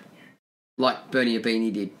pram? Like Bernie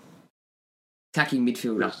Abini did. Attacking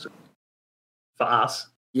midfielder. For us?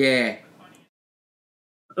 Yeah.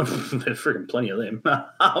 There's friggin' plenty of them.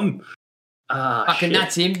 Fucking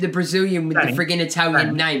that's him, the Brazilian with the friggin'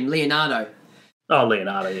 Italian name, Leonardo. Oh,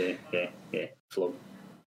 Leonardo, yeah. Flog.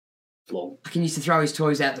 Fucking used to throw his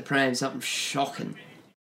toys out the pram, something shocking.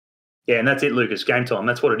 Yeah, and that's it, Lucas. Game time.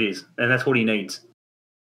 That's what it is. And that's what he needs.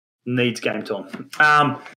 Needs game time.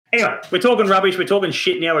 Anyway, we're talking rubbish. We're talking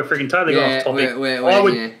shit now. We're freaking totally got off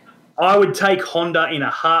topic. I would take Honda in a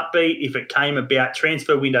heartbeat if it came about.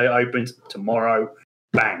 Transfer window opens tomorrow.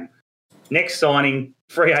 Bang. Next signing,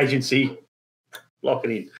 free agency. Lock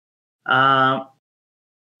it in.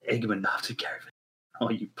 Eggman after Gary. Oh,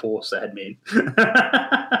 you poor sad man.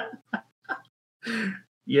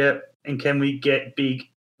 Yep. And can we get big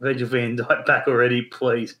Virgil van Dijk back already,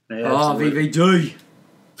 please? Yeah, VVD.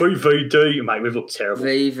 VVD, mate, we've looked terrible.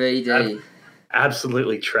 VVD.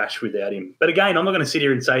 Absolutely trash without him. But again, I'm not going to sit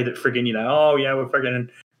here and say that friggin', we're friggin'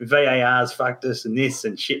 VAR's fucked us and this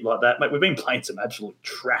and shit like that. Mate, we've been playing some absolute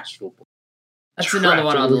trash football. That's another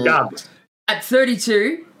one I'd love. At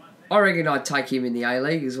 32, I reckon I'd take him in the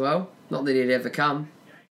A-League as well. Not that he'd ever come.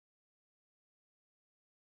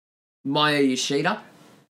 Maya Yoshida.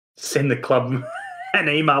 Send the club an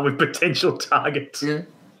email with potential targets. Yeah.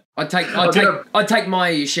 I'd take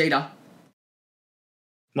Maya Yoshida.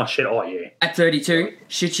 My shit, oh yeah. At 32,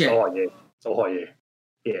 shit yeah. Oh yeah.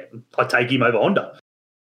 Yeah, I'd take him over Honda.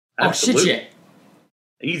 Absolutely. Oh shit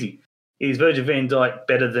yeah. Easy. Is Virgil van Dijk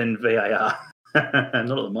better than VAR? Not at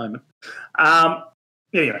the moment.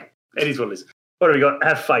 Anyway, it is what it is. What do we got?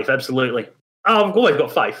 Have faith, absolutely. Oh, I've always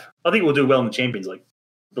got faith. I think we'll do well in the Champions League.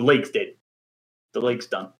 The league's dead. The league's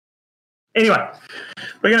done. Anyway,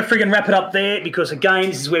 we're going to friggin' wrap it up there because, again,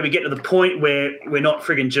 this is where we get to the point where we're not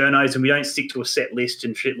friggin' journos and we don't stick to a set list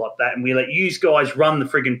and shit like that, and we let you guys run the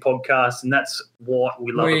friggin' podcast, and that's what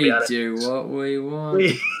we love about it. We do what we want.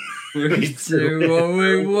 We do what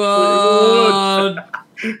we want.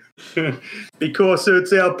 Because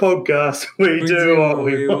it's our podcast, we do what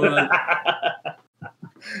we want.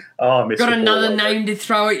 Oh, I miss got another name to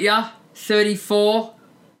throw at you. 34.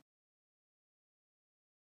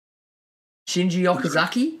 Shinji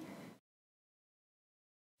Okazaki?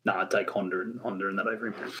 No, I'd take Honda and that over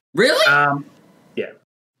him. Really? Yeah.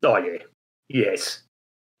 Oh, yeah. Yes.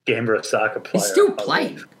 Gamba Osaka player. He's still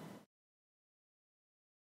playing.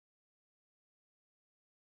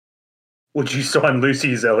 Would you sign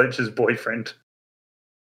Lucy Zelich's boyfriend?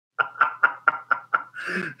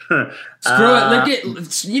 Screw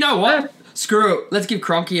it. You know what? Screw it. Let's give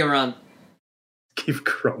Kroenke a run. Give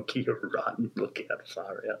Kroenke a run. Look out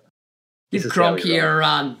far out. Give Kroenke a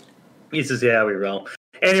run. This is how we roll.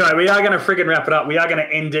 Anyway, we are going to friggin' wrap it up. We are going to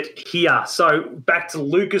end it here. So back to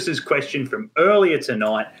Lucas's question from earlier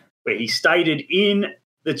tonight where he stated in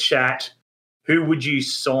the chat, who would you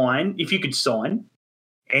sign, if you could sign,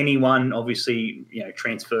 anyone, obviously,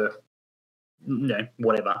 transfer,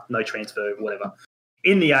 whatever, no transfer, whatever,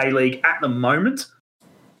 in the A-League at the moment,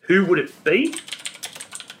 who would it be?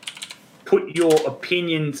 Put your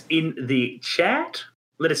opinions in the chat.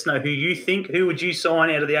 Let us know who you think. Who would you sign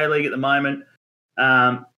out of the A-League at the moment?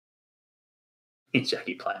 It's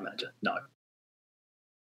Jackie, player manager. No.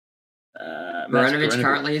 Marinovic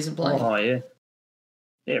currently isn't playing. Oh, yeah.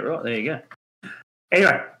 Yeah, right. There you go.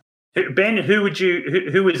 Anyway, Ben, who is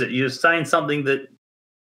it? You're saying something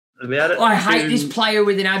about it? I hate this player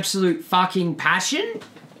with an absolute fucking passion.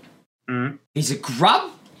 Mm. He's a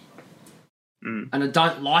grub. And I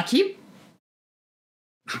don't like him.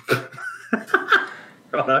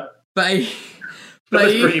 Right. But he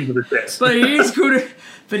is good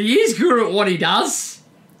at what he does.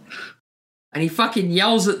 And he fucking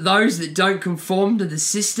yells at those that don't conform to the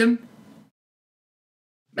system.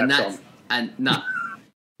 My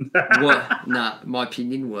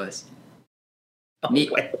opinion, worse.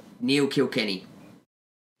 Neil Kilkenny.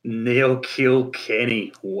 Neil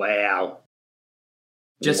Kilkenny. Wow.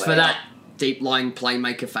 Just for that deep-lying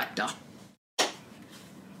playmaker factor.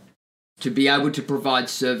 To be able to provide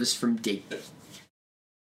service from deep.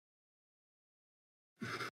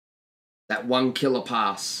 That one killer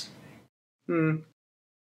pass.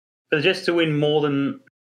 But just to win more than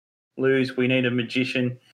lose, we need a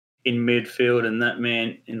magician in midfield, and that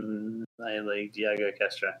man in the A-League, Diego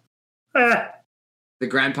Castro. The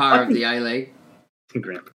grandpa of the A-League.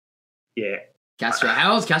 Grandpa. Yeah. Castro.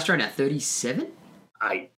 How old is Castro now? 37?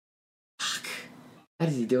 8. Fuck. How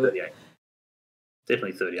does he do 38.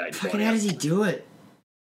 Definitely 38. Fucking how does he do it?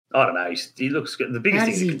 I don't know. He looks good. How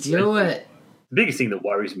does he do it? The biggest thing that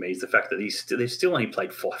worries me is the fact that they've still only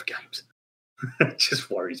played 5 games. It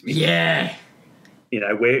just worries me. Yeah.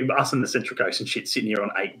 We're us in the Central Coast and shit sitting here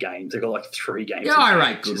on 8 games. They've got like 3 games. Yeah, all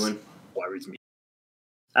right, good one. Worries me.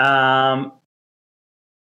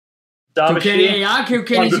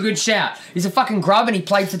 Kilkenny's a good shout. He's a fucking grub, and he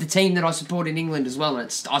played for the team that I support in England as well. And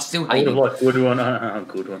I still hate him. Good one.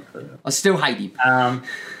 Good one. I still hate him.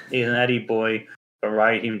 He's an Addy boy. I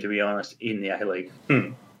rate him, to be honest, in the A-League.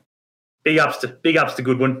 Big ups to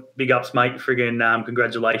Goodwin. Big ups, mate. Friggin'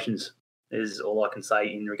 congratulations is all I can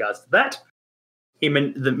say in regards to that. Him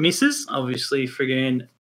and the missus, obviously, friggin'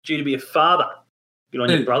 due to be a father. Good on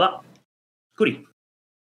you, brother. Goody.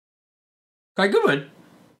 Okay, Goodwin.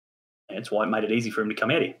 That's why it made it easy for him to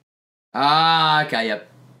come out here. Ah, okay, yep.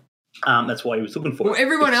 That's why he was looking for it. Well,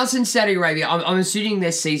 everyone else in Saudi Arabia, I'm assuming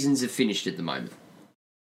their seasons are finished at the moment.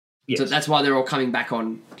 Yes. So that's why they're all coming back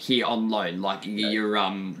on here on loan. Like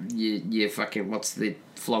your fucking, what's the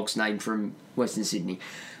flog's name from Western Sydney?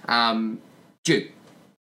 Duke.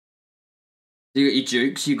 You got your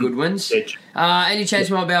Dukes, your good ones. Any chance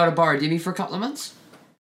we might be able to borrow Dimmy for a couple of months?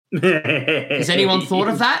 Has anyone thought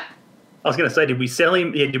of that? I was going to say, did we sell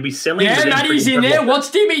him? Yeah, did we sell him? Yeah, Matty's in there.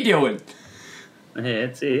 What's Dimmy doing? Yeah,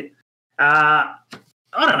 that's it. I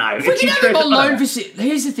don't know. If we can have him on loan for...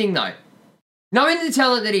 Here's the thing, though. Knowing the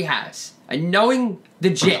talent that he has, and knowing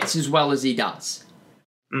the Jets as well as he does,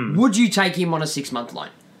 would you take him on a 6-month loan?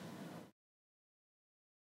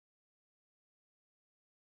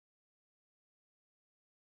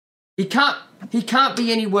 He can't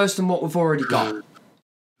be any worse than what we've already got.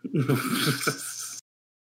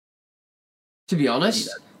 To be honest,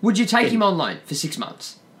 would you take him on loan for 6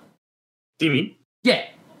 months? Dimmy? Yeah.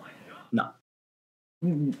 No.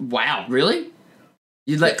 Wow, really?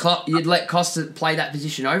 You'd let Costa play that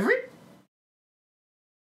position over him?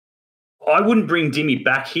 I wouldn't bring Dimmy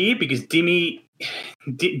back here because Dimmy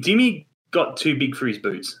got too big for his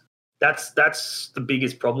boots. That's the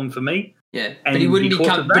biggest problem for me. Yeah, and but he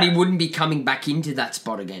wouldn't be coming back into that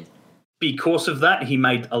spot again. Because of that, he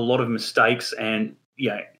made a lot of mistakes and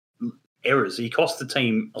errors. He cost the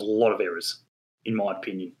team a lot of errors, in my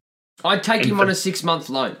opinion. I'd take him on a 6-month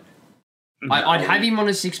loan. I'd have him on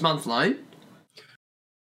a 6-month loan.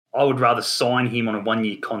 I would rather sign him on a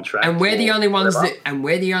 1-year contract. And we're the only ones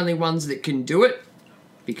that can do it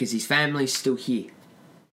because his family's still here.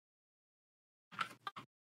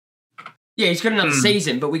 Yeah, he's got another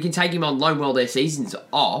season, but we can take him on loan while their season's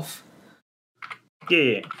off.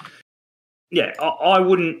 Yeah. Yeah, I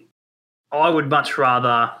wouldn't... I would much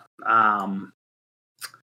rather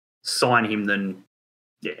sign him than...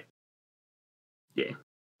 Yeah. Yeah.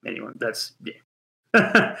 Anyway, that's...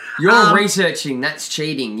 Yeah. You're researching. That's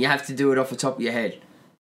cheating. You have to do it off the top of your head.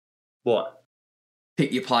 What?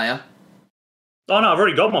 Pick your player. Oh, no, I've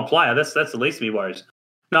already got my player. That's the least of me worries.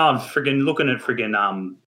 No, I'm friggin' looking at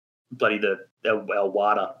friggin' bloody the El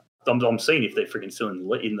Wada. I'm seeing if they're friggin' still in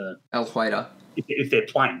the El Wada. If they're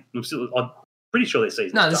playing. I'm pretty sure their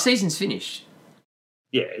season's No, the season's finished.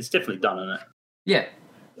 Yeah, it's definitely done, isn't it? Yeah.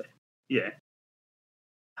 Yeah.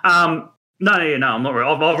 No, I'm not.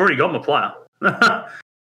 I've already got my player.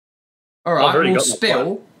 All right, we'll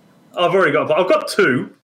spill. I've already got. I've got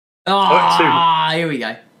two. Here we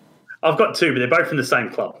go. I've got two, but they're both from the same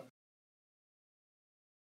club.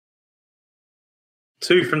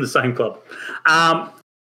 Two from the same club.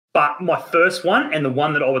 But my first one, and the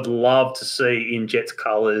one that I would love to see in Jets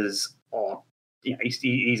colours,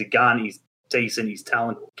 he's a gun, he's decent, he's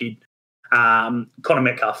talented kid. Connor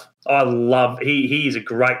Metcalf. I love. He is a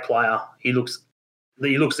great player. He looks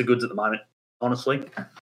the goods at the moment, honestly.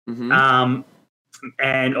 Mm-hmm.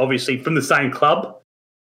 And obviously from the same club,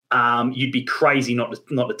 you'd be crazy not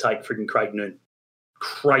to take freaking Craig Noon.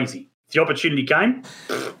 Crazy. If the opportunity came.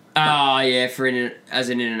 Yeah, as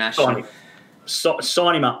an international.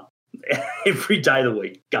 Sign him up every day of the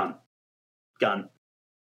week. Gun. I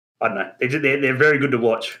don't know. They're very good to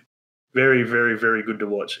watch. Very, very, very good to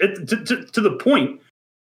watch. To the point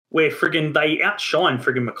where friggin' they outshine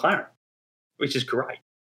friggin' McLaren, which is great.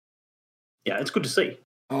 Yeah, it's good to see.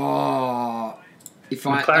 I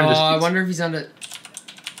wonder if he's under.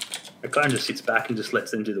 McLaren just sits back and just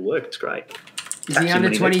lets them do the work. It's great. Is he under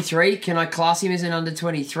 23? Can I class him as an under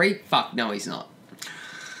 23? Fuck, no, he's not.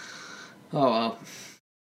 Oh, well.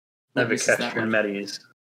 Never catch when Matty is.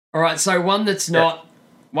 All right, so one that's not...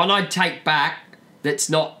 One I'd take back that's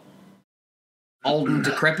not old and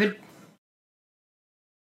decrepit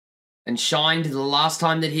and shined the last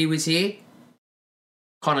time that he was here.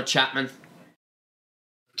 Connor Chapman.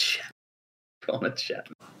 Connor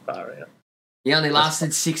Chapman. Far out. He only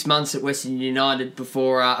lasted 6 months at Western United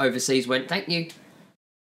before overseas went, thank you.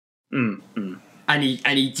 Mm-hmm. And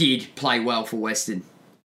he did play well for Western.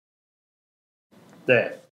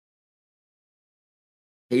 There.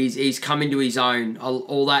 He's come into his own.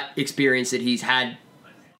 All that experience that he's had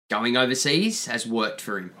going overseas has worked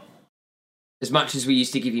for him. As much as we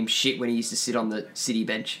used to give him shit when he used to sit on the City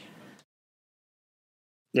bench.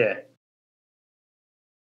 Yeah.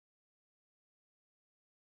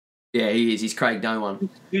 Yeah, he is. He's Craig No One.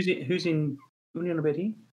 Who's in on about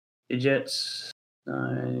here? The Jets.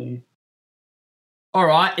 No. All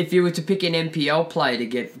right. If you were to pick an NPL player to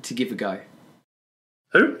give a go.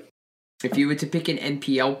 Who? If you were to pick an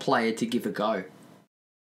NPL player to give a go.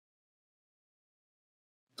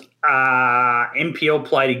 NPL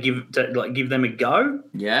player to give them a go?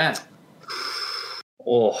 Yeah.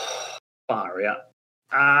 Oh, far out.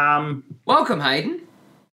 Welcome, Hayden.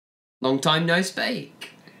 Long time no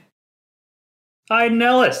speak. Hayden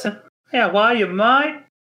Ellis. How are you, mate?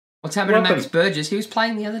 What's happening to Max Burgess? He was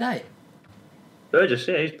playing the other day. Burgess,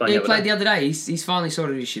 yeah, he's playing. He played the other day. He's finally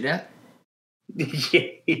sorted his shit out.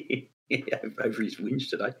 yeah, over his whinge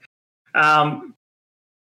today. At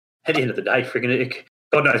the end of the day, freaking,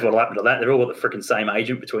 God knows what'll happen to that. They're all got the freaking same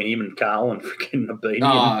agent between him and Carl and freaking Abini.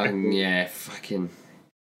 Oh, yeah, fucking.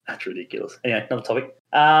 That's ridiculous. Anyway, another topic.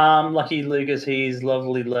 Lucky Lucas, he's a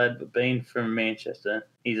lovely lad, but being from Manchester,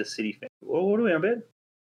 he's a City fan. What are we on about?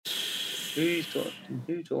 Who's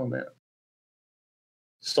talking about?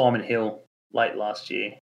 Simon Hill, late last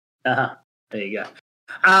year. There you go.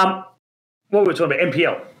 What were we talking about?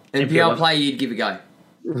 NPL. NPL player you'd give a go.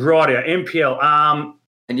 Right, NPL.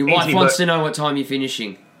 And your wife wants to know what time you're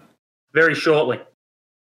finishing. Very shortly.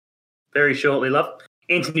 Very shortly, love.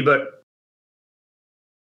 Anthony Burke.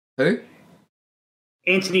 Who?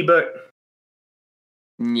 Anthony Burke.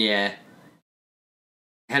 Yeah.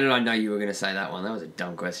 How did I know you were going to say that one? That was a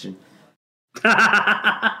dumb question. But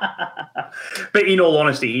in all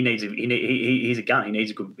honesty, he's a gun. He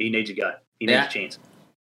needs a go. He needs a chance.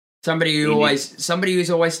 Somebody who's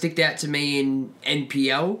always sticked out to me in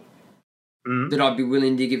NPL that I'd be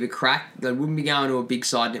willing to give a crack. They wouldn't be going to a big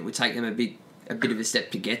side, and it would take them a bit of a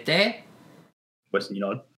step to get there. Western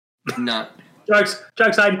United. No. Jokes,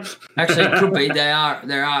 Aiden. Actually, it could be. They are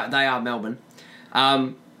Melbourne.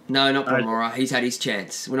 No, not Bromora. He's had his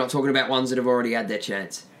chance. We're not talking about ones that have already had their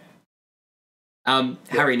chance.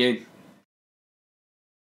 Harry Noon.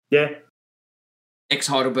 Yeah.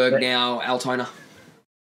 Ex-Heidelberg, now Altona.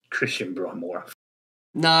 Christian Bromora.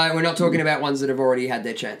 No, we're not talking about ones that have already had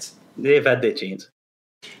their chance. They've had their chance.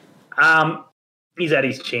 He's had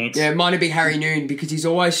his chance. Yeah, it might be Harry Noon because he's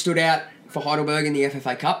always stood out for Heidelberg in the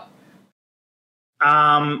FFA Cup.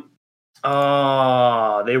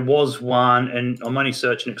 There was one, and I'm only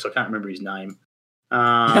searching it because I can't remember his name.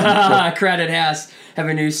 Crowded House have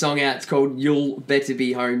a new song out. It's called "You'll Better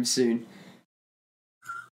Be Home Soon."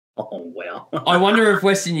 Oh wow! I wonder if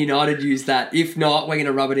Western United used that. If not, we're going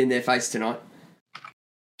to rub it in their face tonight.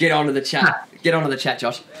 Get onto the chat. Get onto the chat,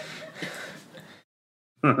 Josh.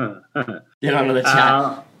 Get onto the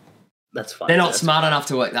chat. That's fine. They're not smart enough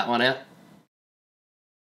to work that one out.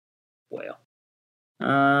 Wow.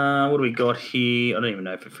 What do we got here? I don't even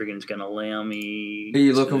know if it friggin' is going to allow me. Who are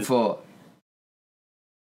you looking for?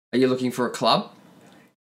 Are you looking for a club?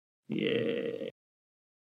 Yeah.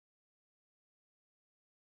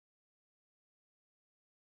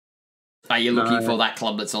 Are you looking for that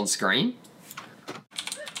club that's on screen?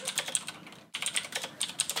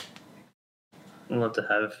 I'd love to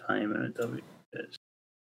have Heyman at WS.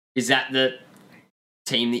 Is that the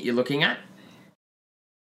team that you're looking at?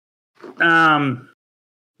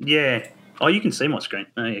 Yeah. Oh, you can see my screen.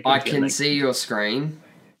 Oh, yeah, I can see your screen.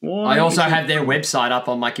 Why I also have their website up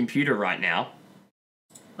on my computer right now.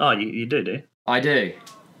 Oh, you do, do you? I do.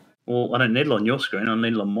 Well, I don't need it on your screen. I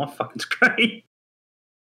need it on my fucking screen.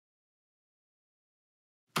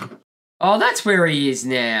 Oh, that's where he is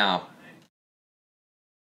now.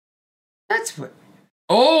 That's what.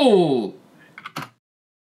 Oh.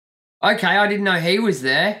 Okay, I didn't know he was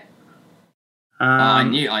there. I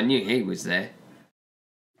knew he was there.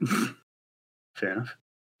 Fair enough.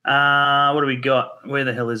 What do we got? Where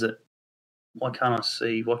the hell is it? Why can't I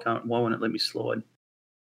see? Why won't it let me slide?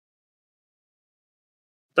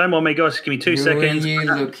 Don't mind me, guys. Give me 2 seconds. Who are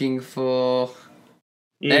you looking for?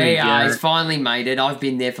 Here there we you are. go. He's finally made it. I've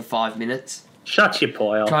been there for 5 minutes. Shut your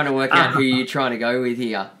pile. Trying to work out who you're trying to go with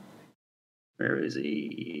here. Where is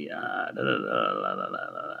he?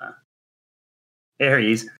 There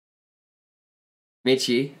he is.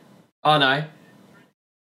 Mitchie. Oh, no.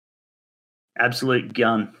 Absolute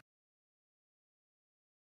gun.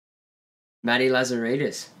 Matty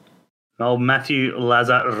Lazaridis. Oh, Matthew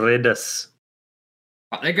Lazaridis.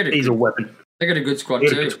 Oh, He's a weapon. They got a good squad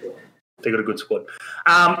too. They got a good squad.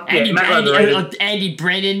 Andy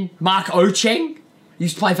Brennan, Mark Ocheng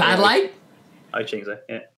used to play for Adelaide. Ocheng's there,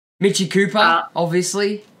 yeah. Mitchie Cooper,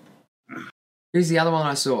 obviously. Who's the other one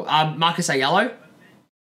I saw? Marcus Ayello.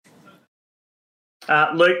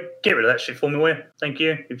 Luke, get rid of that shit for me, will you? Thank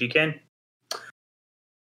you, if you can.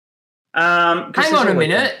 Hang on a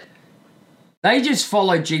minute. They just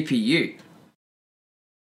followed GPU.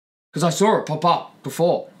 Because I saw it pop up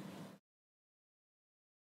before.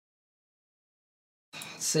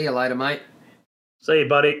 See you later, mate. See you,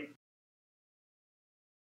 buddy.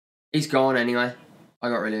 He's gone anyway. I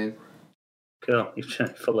got rid of him. Cool. You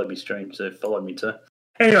followed me stream, so follow me too.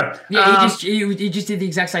 Anyway. Yeah, he just did the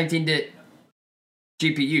exact same thing to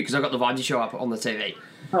GPU because I got the Vibes show up on the TV.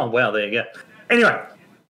 Oh wow, there you go. Anyway.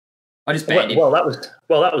 I just banned him. Well, that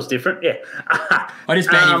was different, yeah. I just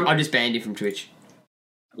banned him. I just banned him from Twitch.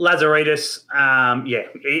 Lazaridis,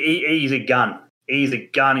 he's a gun. He's a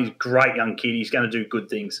gun. He's a great young kid. He's going to do good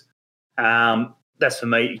things. That's for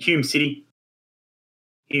me. Hume City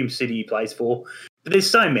he plays for. But there's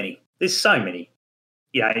so many.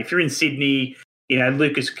 Yeah, if you're in Sydney,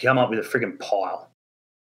 Lucas could come up with a friggin' pile.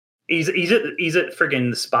 He's at friggin'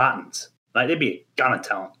 the Spartans. Mate, there'd be a gun of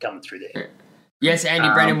talent coming through there. Yes, Andy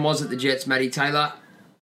Brennan was at the Jets, Matty Taylor.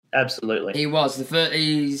 Absolutely. He was.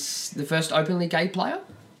 He's the first openly gay player.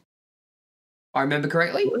 I remember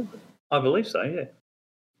correctly? I believe so, yeah.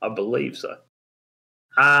 I believe so.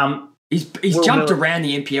 He's jumped around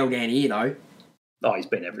the NPL down here, Oh, he's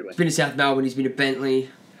been everywhere. He's been to South Melbourne, he's been to Bentley,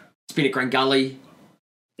 he's been at Grangully.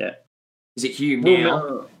 Yeah. Is it Hume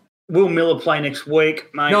now? Will Miller play next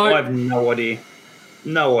week, mate? No. I have no idea.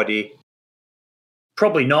 No idea.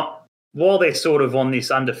 Probably not. While they're sort of on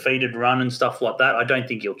this undefeated run and stuff like that, I don't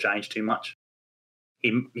think he'll change too much.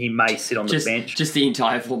 He may sit on the bench. Just the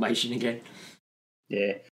entire formation again.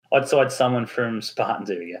 Yeah. I'd side someone from Spartans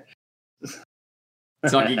area.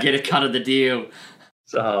 So you get a cut of the deal.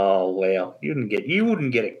 Oh, wow. You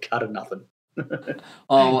wouldn't get a cut of nothing.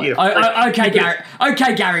 Okay, Gary.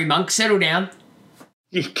 Okay, Gary Monk, settle down.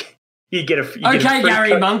 You get a free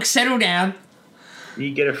Gary Monk, settle down.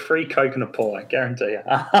 You get a free coconut pie, guarantee you.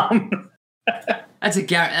 That's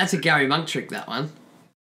a Gary Monk trick, that one.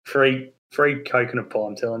 Free coconut pie,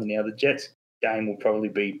 I'm telling you now. The Jets game will probably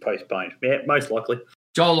be postponed. Yeah, most likely.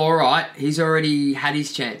 Joel, all right. He's already had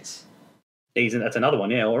his chance. That's another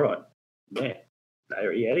one, yeah, all right. Yeah.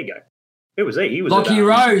 There you go. Who was he? He was Lockie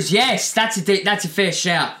Rose, yes. That's a fair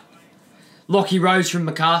shout. Lockie Rose from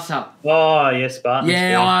MacArthur. Oh, yes, Spartans.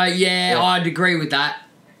 Yeah, I'd agree with that.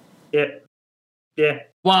 Yeah.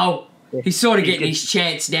 Well, he's sort of getting his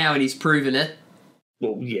chance now and he's proven it.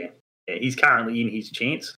 Well, yeah. He's currently in his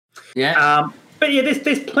chance. Yeah. But yeah,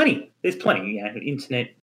 there's plenty. There's plenty. The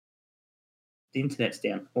internet's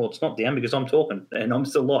down. Well, it's not down because I'm talking and I'm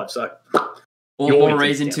still live, so. All more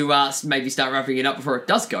reason to maybe start wrapping it up before it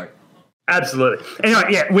does go. Absolutely. Anyway,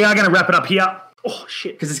 yeah, we are going to wrap it up here. Oh,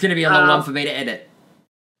 shit. Because it's going to be a long one for me to edit.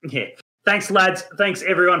 Yeah. Thanks, lads. Thanks,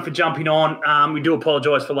 everyone, for jumping on. We do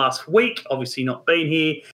apologise for last week, obviously not being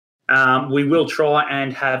here. We will try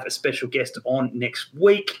and have a special guest on next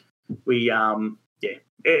week.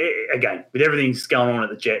 Again, with everything that's going on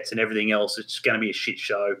at the Jets and everything else, it's going to be a shit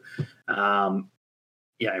show,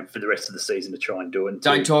 for the rest of the season to try and do it.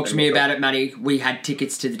 Don't talk to me about it, Matty. We had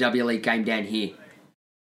tickets to the W League game down here.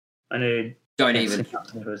 I know. Don't even.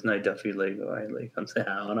 There was no W League or A League. I'm saying,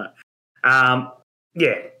 I know.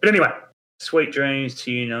 But anyway, sweet dreams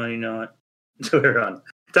to you, 99. To everyone.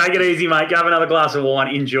 Take it easy, mate. Have another glass of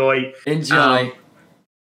wine. Enjoy.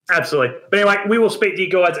 Absolutely. But anyway, we will speak to you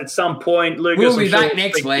guys at some point. Lucas, we'll be back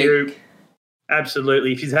next week.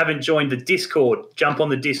 Absolutely. If you haven't joined the Discord, jump on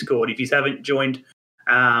the Discord. If you haven't joined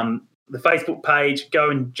the Facebook page, go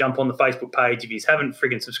and jump on the Facebook page. If you haven't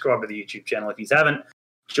friggin' subscribed to the YouTube channel, if you haven't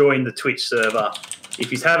joined the Twitch server,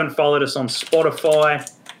 if you haven't followed us on Spotify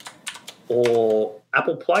or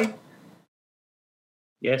Apple Play,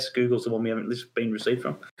 yes, Google's the one we haven't been received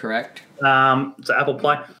from. Correct. So Apple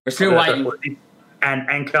Play. We're still waiting. And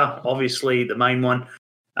Anchor, obviously, the main one,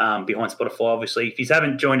 behind Spotify, obviously. If you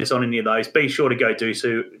haven't joined us on any of those, be sure to go do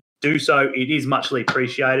so. It is muchly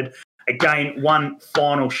appreciated. Again, one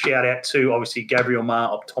final shout-out to, obviously, Gabriel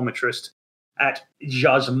Mar, optometrist at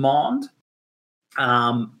Jasmond.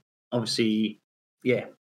 Obviously,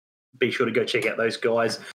 be sure to go check out those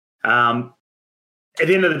guys. At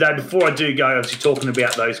the end of the day, before I do go, obviously, talking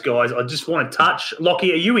about those guys, I just want to touch.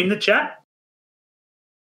 Lockie, are you in the chat?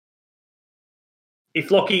 If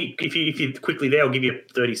Lockie, if you're quickly there, I'll give you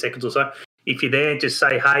 30 seconds or so. If you're there, just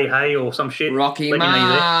say hey, or some shit. Rocky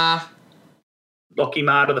Ma. Lockie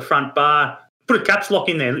Ma to the front bar. Put a caps lock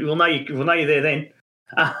in there. We'll know you're there then.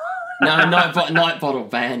 No, Night Bottle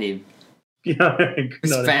ban him.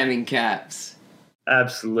 Spamming caps.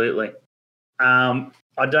 Absolutely. I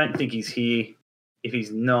don't think he's here. If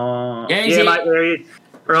he's not, mate, there he is.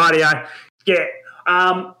 Rightio. Yeah.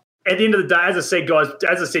 At the end of the day, as I said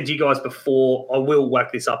to you guys before, I will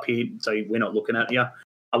whack this up here so we're not looking at you.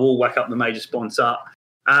 I will whack up the major sponsor.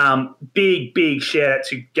 Big shout out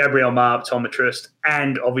to Gabriel Mar, optometrist,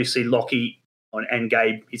 and obviously Lockie and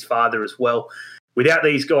Gabe, his father, as well. Without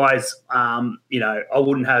these guys, I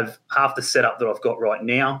wouldn't have half the setup that I've got right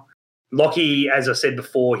now. Lockie, as I said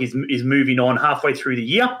before, is moving on halfway through the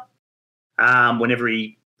year. Whenever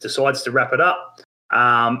he decides to wrap it up.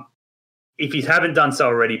 If you haven't done so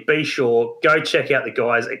already, be sure, go check out the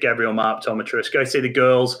guys at Gabriel Mar, optometrist. Go see the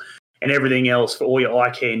girls and everything else for all your eye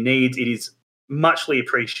care needs. It is muchly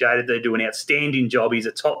appreciated. They do an outstanding job. He's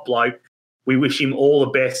a top bloke. We wish him all the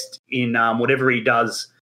best in whatever he does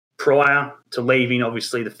prior to leaving,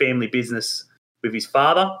 obviously, the family business with his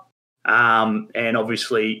father. And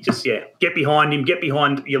obviously, just, get behind him. Get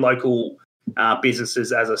behind your local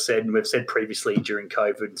businesses, as I said, and we've said previously during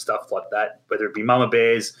COVID and stuff like that, whether it be Mama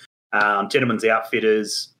Bears, Gentlemen's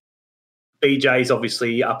Outfitters, BJ's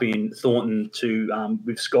obviously up in Thornton to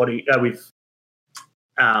with Scotty, I've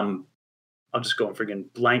just gone friggin'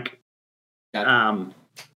 blank.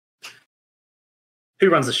 Who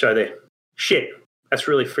runs the show there? Shit, that's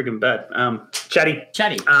really friggin' bad. Chatty.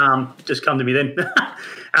 Just come to me then.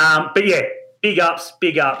 But yeah, big ups.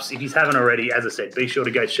 If you haven't already, as I said, be sure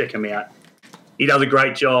to go check him out. He does a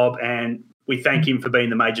great job, and we thank him for being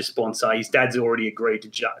the major sponsor. His dad's already agreed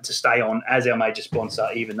to stay on as our major sponsor,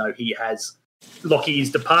 even though Lockie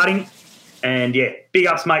is departing. And yeah, big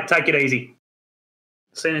ups, mate. Take it easy.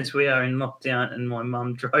 Since we are in lockdown and my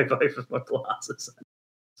mum drove over my glasses.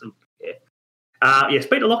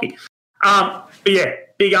 Speak to Lockie. But yeah,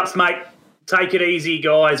 big ups, mate. Take it easy,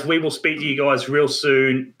 guys. We will speak to you guys real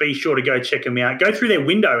soon. Be sure to go check them out. Go through their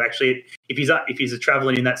window, actually. If he's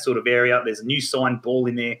travelling in that sort of area, there's a new signed ball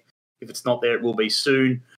in there. If it's not there, it will be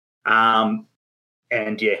soon. And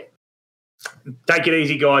yeah, take it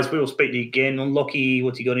easy, guys. We will speak to you again. Lockie,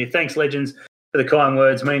 what's he got here? Thanks, legends, for the kind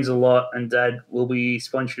words. Means a lot. And Dad will be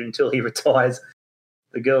sponsored until he retires.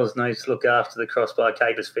 The girls know to look after the Crossbar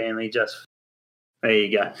Capers family. Just there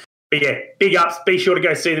you go. But yeah, big ups. Be sure to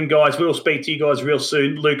go see them, guys. We'll speak to you guys real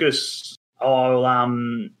soon. Lucas, I'll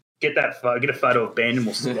get a photo of Ben and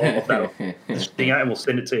we'll send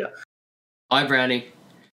it to you. Hi, Brownie.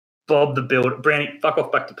 Bob the Builder. Brownie, fuck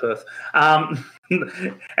off back to Perth. And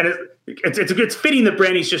it's fitting that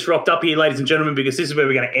Brownie's just rocked up here, ladies and gentlemen, because this is where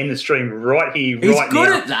we're going to end the stream right here, He's right now. He's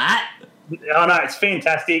good at that. Oh, no, it's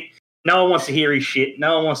fantastic. No one wants to hear his shit.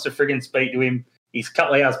 No one wants to friggin' speak to him. He's a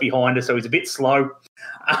couple of hours behind us, so he's a bit slow.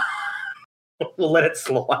 We'll let it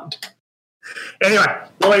slide. Anyway,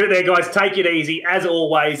 we'll leave it there, guys. Take it easy. As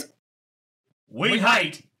always, we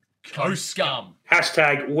hate Coast Scum.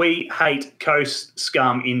 Hashtag we hate Coast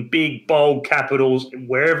Scum in big, bold capitals.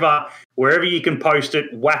 Wherever you can post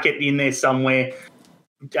it, whack it in there somewhere.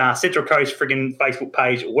 Central Coast friggin' Facebook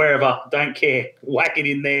page, wherever, don't care. Whack it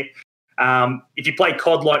in there. If you play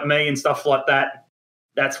COD like me and stuff like that,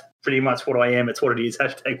 that's pretty much what I am. It's what it is.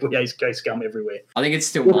 Hashtag we hate Coast Scum everywhere. I think it's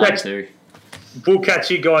still mine too. We'll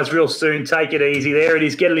catch you guys real soon. Take it easy. There it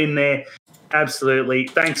is. Get it in there. Absolutely.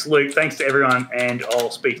 Thanks, Luke. Thanks to everyone. And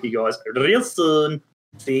I'll speak to you guys real soon.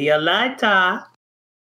 See you later.